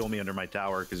kill me under my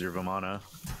tower because you're Vamana?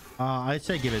 I'd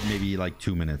say give it maybe like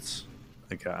 2 minutes.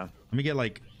 Okay. Let me get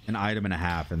like an item and a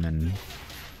half, and then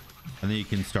you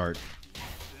can start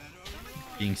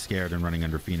being scared and running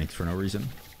under Phoenix for no reason.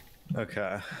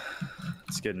 Okay.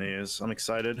 That's good news. I'm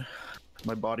excited.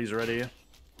 My body's ready.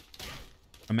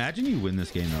 Imagine you win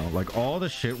this game though. Like all the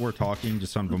shit we're talking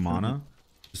just on Vamana,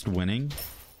 just winning.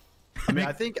 I mean,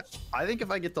 I think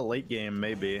if I get the late game,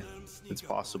 maybe it's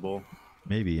possible.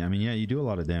 Maybe. I mean, yeah, you do a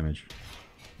lot of damage.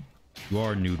 You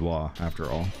are Nudois after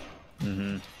all.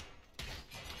 Mm-hmm.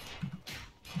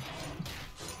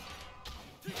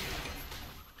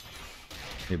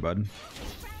 Hey, bud.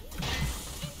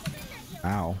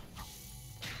 Ow.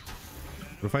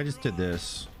 What if I just did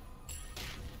this?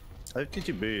 I have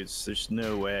 2 boots. There's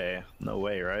no way. No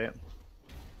way, right?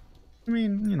 I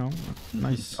mean, you know,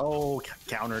 nice. Oh,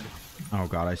 countered. Oh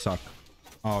god, I suck.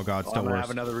 Oh god, I'm still gonna worse.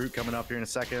 have another root coming up here in a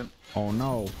second. Oh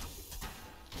no.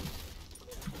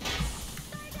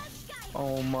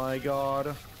 Oh my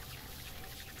god.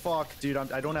 Fuck, dude,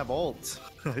 I don't have ult.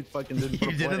 I fucking didn't.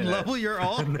 You didn't level your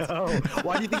ult? No.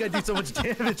 Why do you think I do so much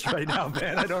damage right now,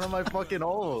 man? I don't have my fucking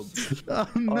ult. Oh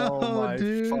no, oh my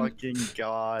dude. fucking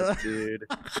god, dude.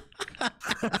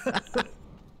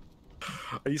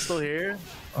 Are you still here?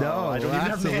 No, I don't even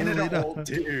have mana absolutely to ult,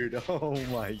 dude. Oh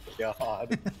my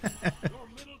god.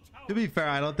 To be fair,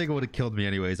 I don't think it would have killed me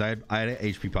anyways. I had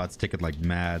HP pots ticking like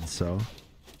mad, so.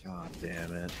 God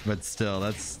damn it. But still,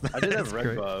 that's I did have that's red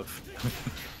great. buff.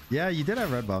 Yeah, you did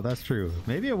have red buff. That's true.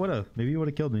 Maybe it would have. Maybe you would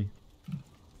have killed me.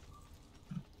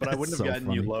 But I That's wouldn't so have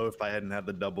gotten you funny. low if I hadn't had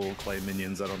the double clay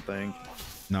minions, I don't think.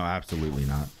 No, absolutely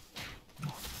not.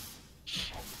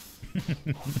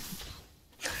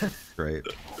 Great.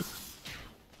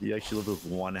 You actually lived with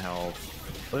 1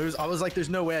 health. I was like, there's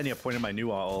no way I need a point in my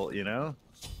new ult, you know?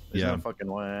 There's Yeah. no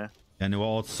fucking way. I knew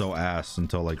all it's so ass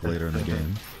until like later in the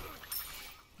game.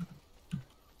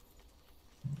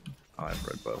 Oh, I have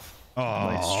red buff. Oh,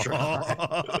 Nice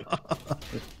try.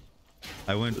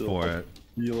 I went for it.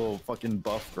 You little fucking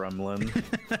buff gremlin.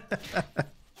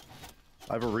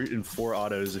 I have a root in 4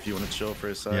 autos if you want to chill for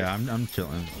a sec. Yeah, I'm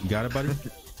chilling. You got it, buddy?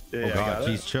 Yeah, Oh I god, got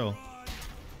jeez, it. chill.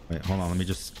 Wait, hold on. Let me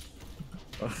just.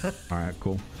 All right,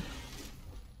 cool.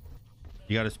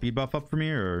 You got a speed buff up for me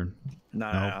or? No,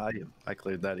 I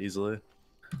cleared that easily.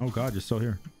 Oh god, you're still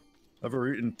here. I have a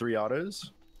root in 3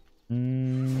 autos.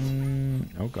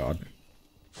 Oh god.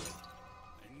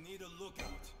 I need a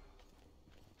lookout.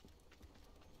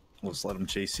 We'll just let him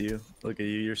chase you. Look at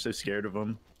you, you're so scared of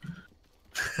him.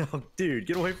 Oh, dude,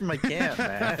 get away from my camp,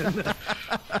 man.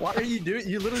 Why are you doing?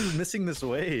 You're literally missing this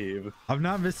wave. I'm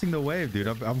not missing the wave, dude.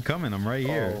 I'm coming. I'm right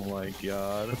here. Oh my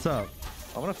god. What's up?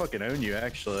 I want to fucking own you,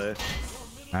 actually.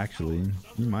 Actually,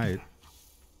 you might.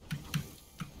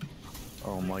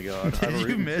 Oh my god. Did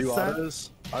you miss that? Autos.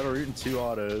 I have a root in 2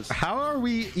 autos. How are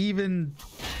we even?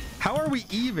 How are we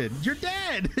even? You're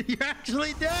dead. You're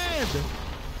actually dead.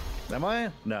 Am I?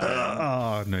 No.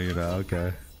 Oh no, you're not.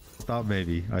 Okay. I thought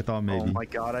maybe. Oh my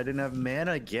god, I didn't have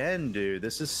mana again, dude.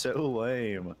 This is so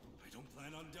lame. I don't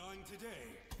plan on dying today.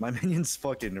 My minion's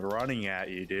fucking running at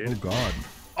you, dude. Oh god.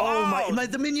 Oh my,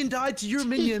 the minion died to your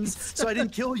minions, so I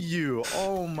didn't kill you.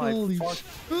 Oh my Holy fuck.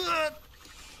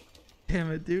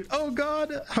 Damn it, dude. Oh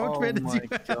god. How much mana did you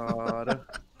have? God.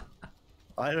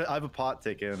 I have a pot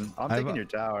ticking. I'm taking your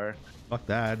tower. Fuck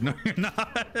that. No, you're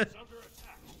not. Under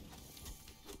attack.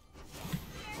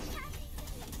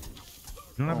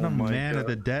 You don't have Oh enough my mana God.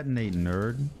 to detonate,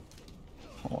 nerd.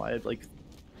 Oh, I had like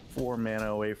 4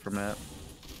 mana away from it.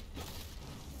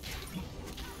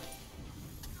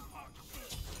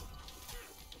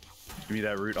 Give me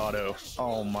that root auto.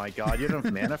 Oh my god, you have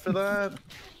enough mana for that?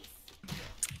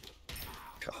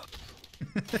 God.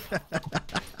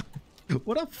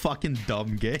 What a fucking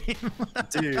dumb game.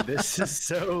 Dude, this is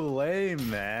so lame,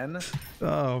 man.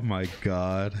 Oh my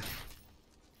god.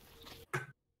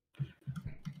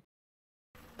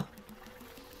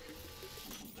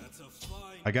 That's a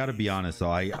fine. I gotta be honest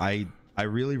though, I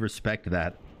really respect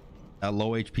that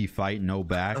low HP fight, no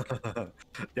back.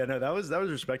 Yeah, no, that was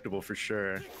respectable for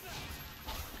sure.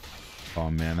 Oh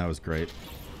man, that was great.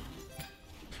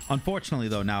 Unfortunately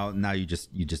though, now you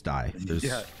just die. There's...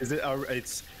 Yeah, is it?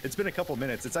 It's been a couple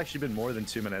minutes. It's actually been more than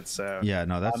 2 minutes. So Yeah,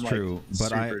 no, that's I'm, true. like,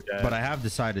 But super dead. I have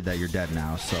decided that you're dead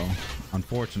now. So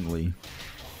unfortunately,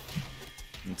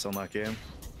 Until that game.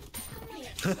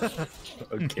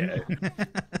 Okay.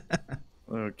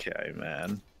 Okay,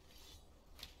 man.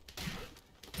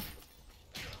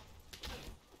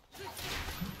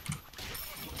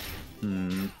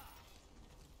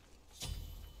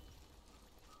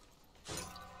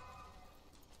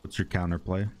 what's your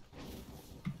counterplay?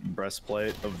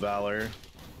 Breastplate of Valor.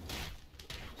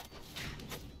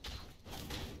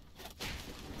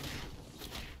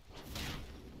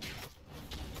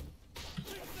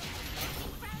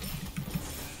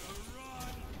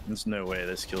 There's no way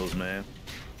this kills me.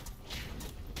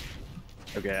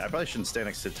 Okay, I probably shouldn't stay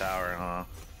next to the tower, huh?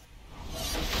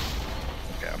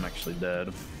 Okay, I'm actually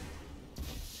dead.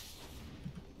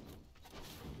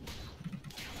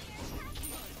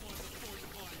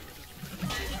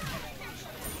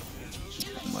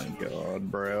 Oh my god,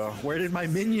 bro. Where did my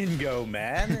minion go,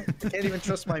 man? I can't even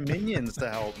trust my minions to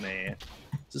help me.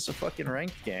 Is this a fucking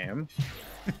ranked game?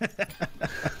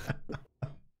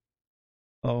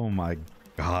 Oh my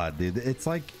god, dude. It's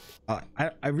like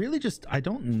I really just I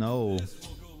don't know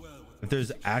if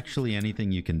there's actually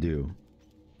anything you can do.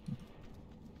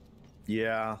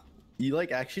 Yeah. You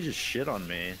like actually just shit on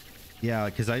me. Yeah,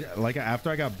 because I like after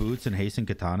I got boots and haste and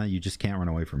katana, you just can't run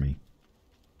away from me.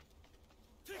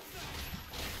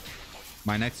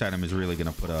 My next item is really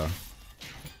gonna put a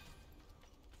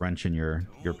wrench in your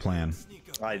plan.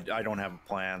 I don't have a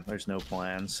plan. There's no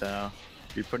plan, so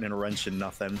you're putting in a wrench in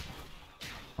nothing.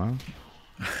 Well,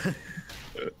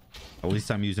 at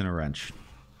least I'm using a wrench.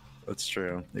 That's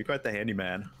true. You're quite the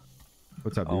handyman.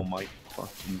 What's up, dude? Oh my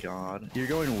fucking god. You're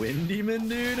going Wind Demon,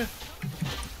 dude?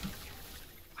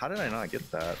 How did I not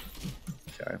get that?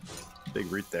 Okay.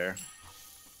 Big root there.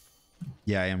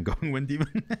 Yeah, I am going Wind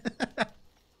Demon.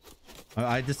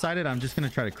 I decided I'm just gonna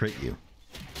try to crit you.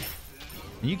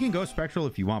 And you can go spectral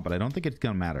if you want, but I don't think it's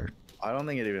gonna matter. I don't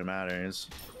think it even matters.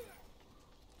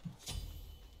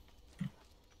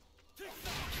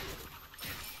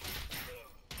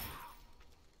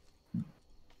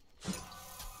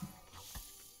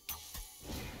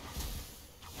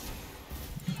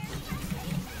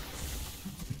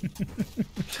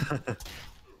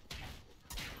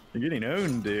 You're getting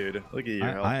owned, dude. Look at your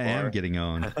health I am bar. getting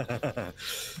owned.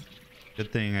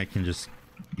 Good thing I can just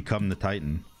become the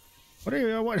Titan. What are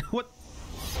you? What?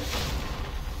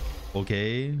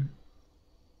 Okay.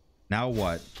 Now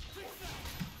what?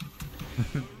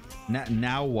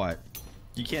 now what?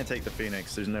 You can't take the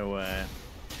Phoenix. There's no way.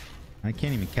 I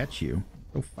can't even catch you.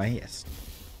 So fast.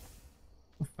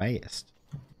 So fast.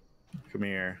 Come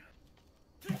here.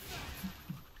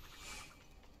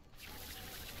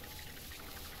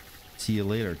 See you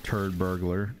later, turd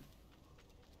burglar.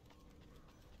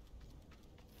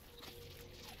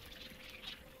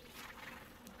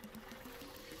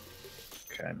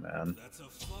 Okay, man.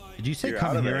 Did you say You're out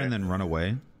come of here there. and then run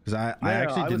away? Because I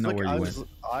actually didn't know where you went.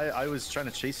 I was trying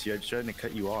to chase you. I was trying to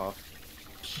cut you off.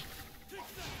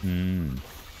 Hmm.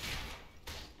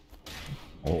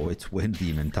 Oh, it's wind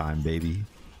demon time, baby.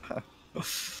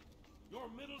 Your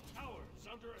middle tower is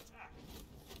under attack.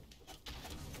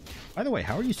 By the way,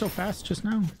 how are you so fast just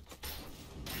now?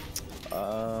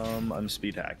 I'm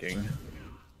speed hacking.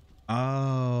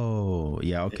 Oh,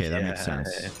 yeah, okay, that makes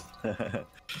sense.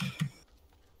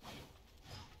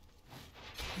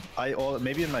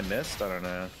 Maybe in my mist, I don't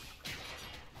know.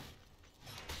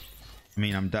 I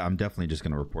mean, I'm definitely just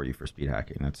gonna report you for speed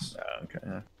hacking. That's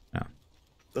Okay. yeah,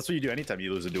 That's what you do anytime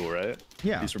you lose a duel, right?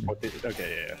 yeah, You just report the,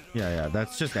 okay, yeah.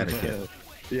 That's just etiquette.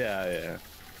 yeah.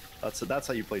 That's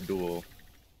how you play duel.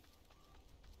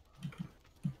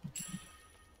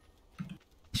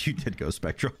 You did go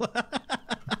spectral.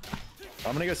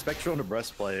 I'm gonna go spectral into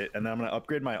breastplate, and then I'm gonna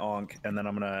upgrade my onk, and then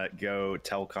I'm gonna go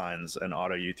tell kinds and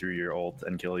auto you through your ult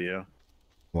and kill you.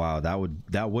 Wow, that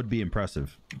would be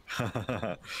impressive.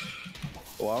 Well,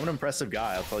 I'm an impressive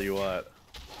guy, I'll tell you what.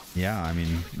 Yeah, I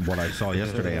mean, what I saw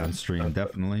yesterday on stream,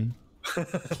 definitely.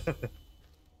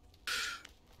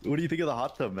 What do you think of the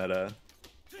hot tub meta?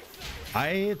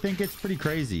 I think it's pretty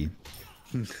crazy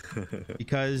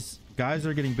because guys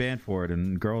are getting banned for it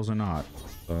and girls are not.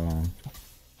 So.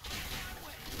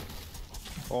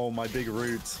 Oh, my big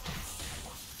roots.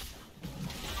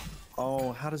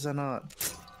 Oh, how does that not?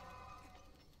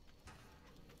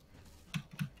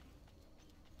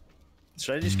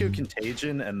 Should I just go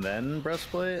contagion and then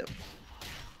breastplate?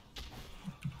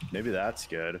 Maybe that's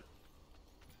good.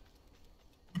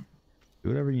 Do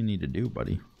whatever you need to do,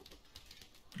 buddy.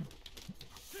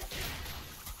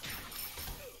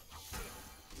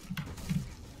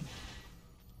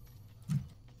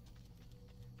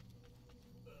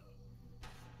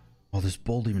 Oh, this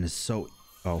bull demon is so...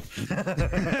 Oh.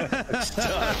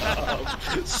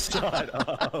 Shut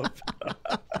up.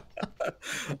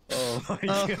 Oh my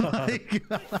god.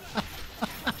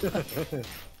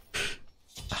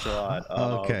 Shut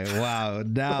up. Okay, wow.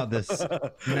 Now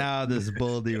this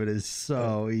bull demon is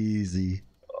so easy.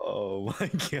 Oh my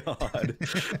god.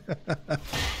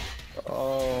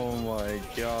 Oh my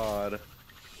god.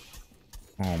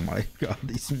 Oh my god,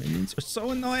 these minions are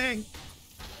so annoying.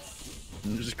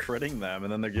 I'm just critting them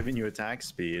and then they're giving you attack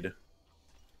speed.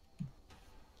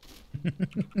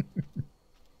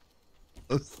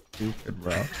 So stupid,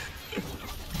 bro.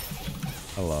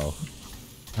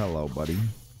 Hello, buddy.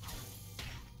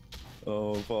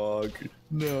 Oh fuck.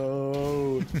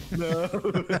 No. No.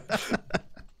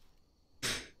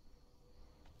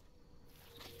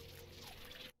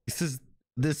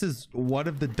 This is one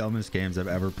of the dumbest games I've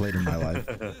ever played in my life.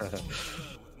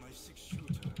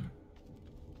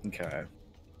 Okay.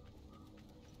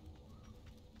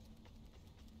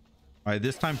 All right,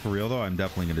 this time for real though, I'm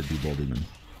definitely gonna do Bull Demon.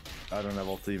 I don't have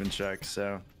ult to even check,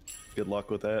 so good luck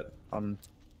with it. I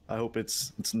hope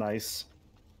it's nice.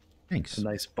 Thanks. A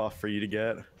nice buff for you to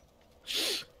get.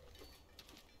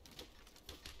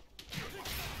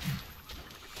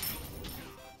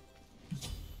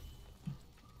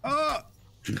 Oh!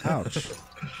 Ouch.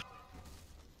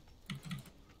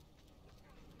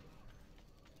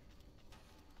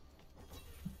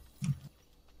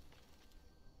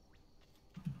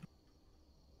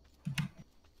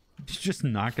 He's just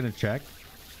not gonna check.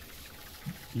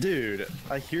 Dude,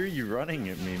 I hear you running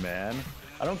at me, man.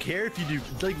 I don't care if you do,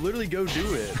 like, literally go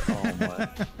do it. Oh my.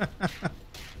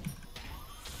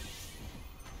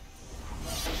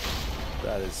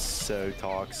 That is so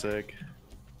toxic.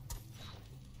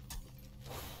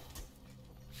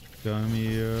 Come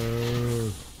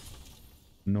here.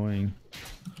 Annoying.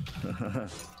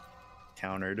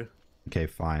 Countered. Okay,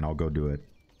 fine. I'll go do it.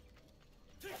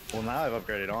 Well, now I've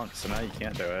upgraded on, so now you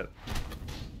can't do it.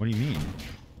 What do you mean?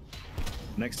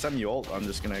 Next time you ult, I'm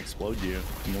just gonna explode you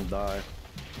and we'll die.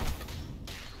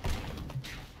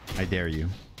 I dare you.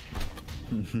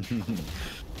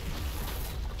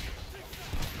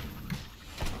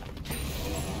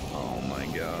 Oh my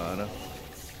god.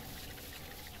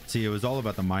 See, it was all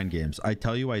about the mind games. I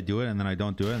tell you I do it, and then I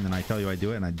don't do it, and then I tell you I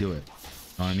do it, and I do it.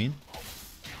 Know what I mean?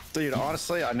 Dude,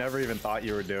 honestly, I never even thought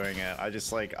you were doing it. I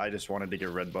just wanted to get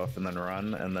red buff and then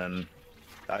run, and then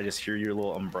I just hear your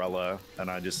little umbrella,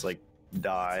 and I just like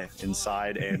die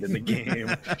inside and in the game.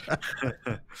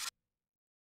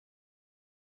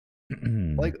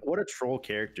 Like, what a troll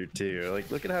character too. Like,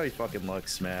 look at how he fucking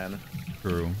looks, man.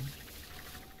 True.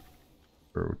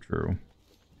 True, true.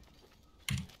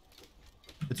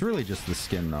 It's really just the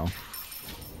skin, though.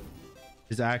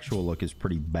 His actual look is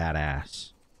pretty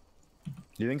badass.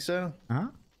 You think so? Huh?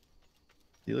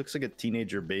 He looks like a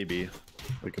teenager baby.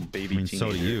 Like a baby I mean,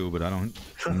 teenager. so do you, but I'm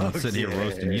not sitting here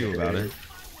roasting you about it.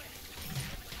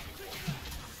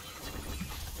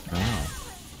 Oh.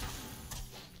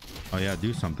 Oh yeah,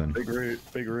 do something. Big root,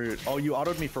 big root. Oh, you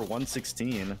autoed me for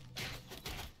 116.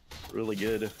 Really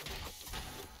good.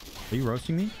 Are you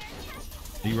roasting me?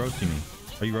 Are you roasting me?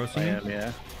 Are you roasting I me? am,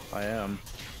 yeah. I am.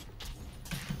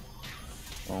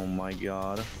 Oh my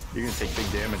god. You're gonna take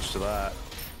big damage to that.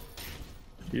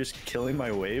 You're just killing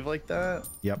my wave like that?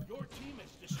 Yep. Your team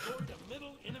has destroyed a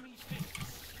middle enemy's base.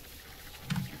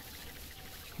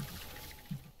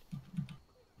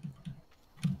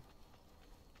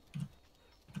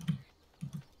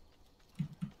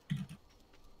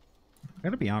 I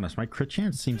gotta be honest, my crit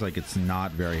chance seems like it's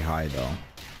not very high though.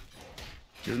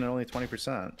 Isn't it only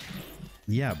 20%?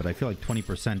 Yeah, but I feel like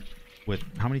 20% with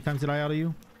how many times did I auto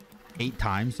you? 8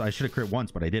 times. I should have crit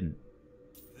once, but I didn't.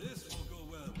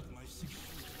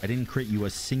 I didn't crit you a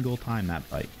single time that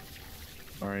fight.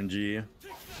 RNG.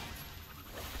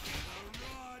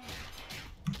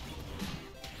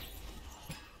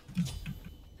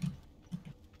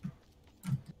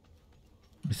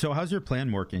 So how's your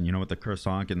plan working, you know, with the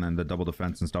croissant and then the double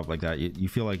defense and stuff like that? You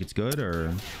feel like it's good,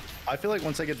 or? I feel like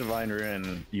once I get Divine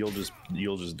Ruin, you'll just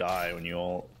die when you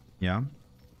ult. Yeah?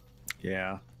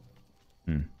 Yeah.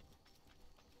 Can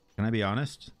I be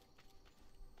honest?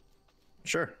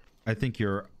 Sure. I think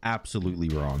you're absolutely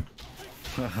wrong.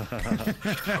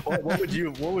 what would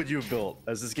you have built,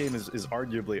 as this game is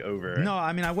arguably over? No,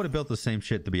 I mean, I would have built the same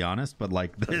shit, to be honest, but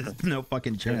like, there's no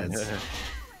fucking chance.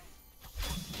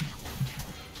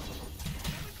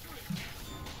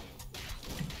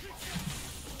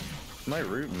 My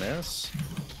root miss?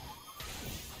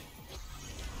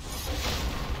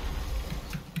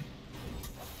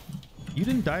 You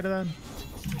didn't die to that?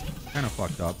 Kind of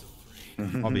fucked up.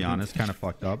 I'll be honest, kind of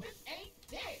fucked up.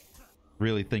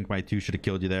 Really think my 2 should have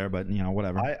killed you there, but you know,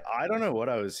 whatever. I don't know what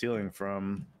I was healing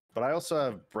from, but I also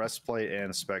have breastplate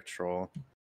and spectral.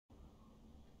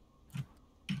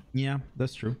 Yeah,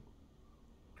 that's true.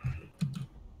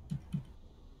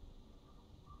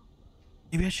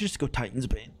 Maybe I should just go Titan's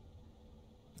Bane.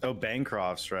 Oh,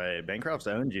 Bancroft's right. Bancroft's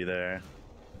owned you there.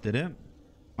 Did it?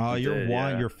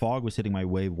 Your fog was hitting my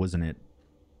wave, wasn't it?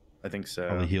 I think so.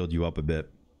 Probably healed you up a bit.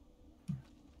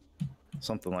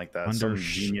 Something like that. Some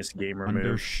genius gamer move.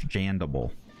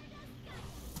 Understandable.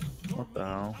 What the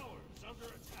hell?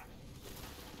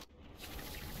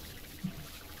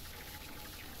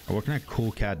 What kind of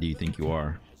cool cat do you think you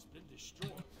are?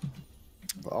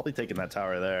 Well, I'll be taking that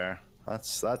tower there.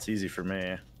 That's easy for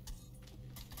me.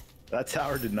 That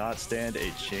tower did not stand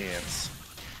a chance.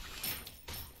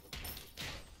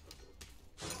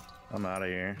 I'm out of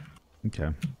here. Okay.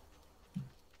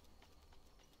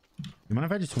 You mind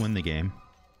if I just win the game?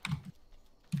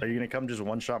 Are you gonna come just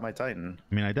one-shot my Titan?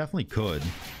 I mean, I definitely could.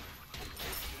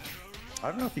 I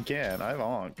don't know if you can. I have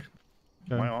Onk.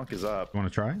 Okay. My Onk is up. You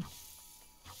want to try?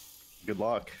 Good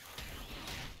luck.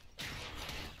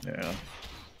 Yeah.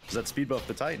 Does that speed buff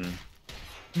the Titan?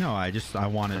 No, I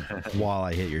want it while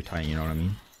I hit your Titan, you know what I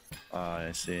mean?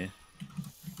 I see.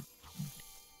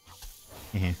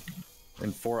 Yeah.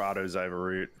 In 4 autos, I have a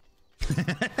root.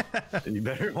 You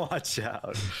better watch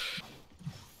out.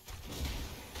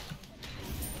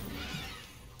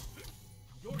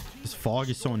 This fog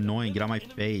is so annoying. Get out of my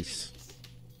face.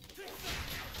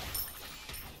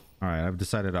 All right, I've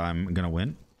decided I'm gonna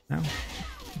win now.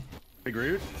 Big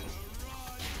root.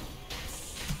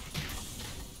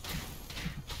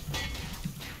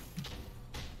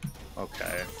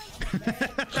 Okay.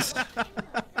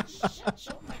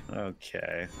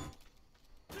 Okay.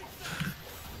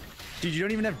 Dude, you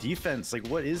don't even have defense. Like,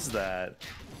 what is that?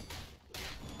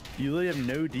 You literally have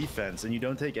no defense and you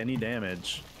don't take any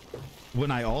damage.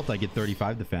 When I ult, I get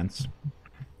 35 defense.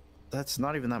 That's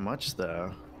not even that much,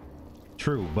 though.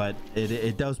 True, but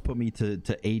it does put me to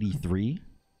 83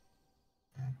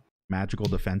 magical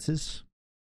defenses.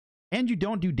 And you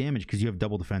don't do damage because you have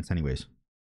double defense anyways.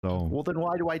 So Well, then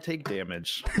why do I take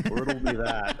damage? Riddle me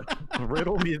that.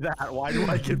 Riddle me that. Why do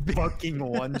I get fucking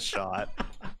one shot?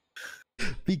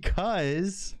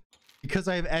 because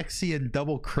I have Xe and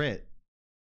double crit.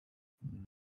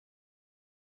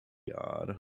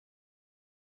 God.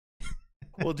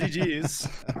 Well, GG's.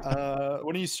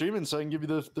 When are you streaming so I can give you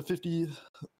the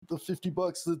 50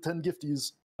 bucks, the 10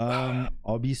 gifties?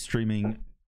 I'll be streaming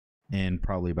in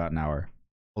probably about an hour.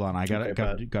 Hold on, I gotta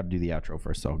do the outro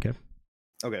first, so okay.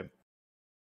 Okay.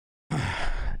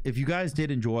 If you guys did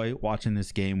enjoy watching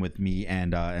this game with me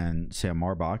and Sam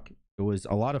Marbach, It was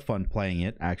a lot of fun playing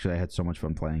it. Actually, I had so much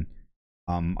fun playing.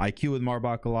 IQ with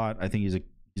Marbach a lot. I think he's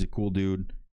a cool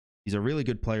dude. He's a really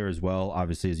good player as well.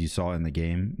 Obviously, as you saw in the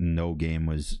game, no game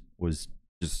was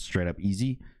just straight up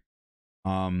easy.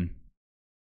 And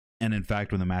in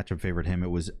fact, when the matchup favored him,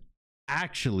 it was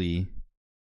actually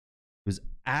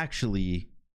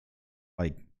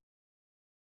like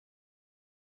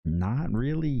not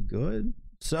really good.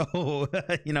 So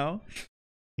you know,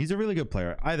 he's a really good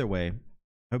player. Either way,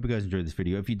 I hope you guys enjoyed this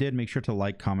video. If you did, make sure to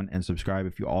like, comment, and subscribe.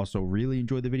 If you also really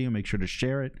enjoyed the video, make sure to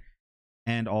share it.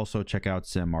 And also check out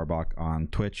Sam Marbach on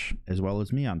Twitch, as well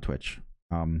as me on Twitch.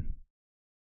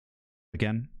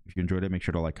 Again, if you enjoyed it, make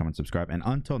sure to like, comment, subscribe. And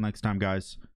until next time,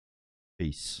 guys,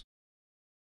 peace.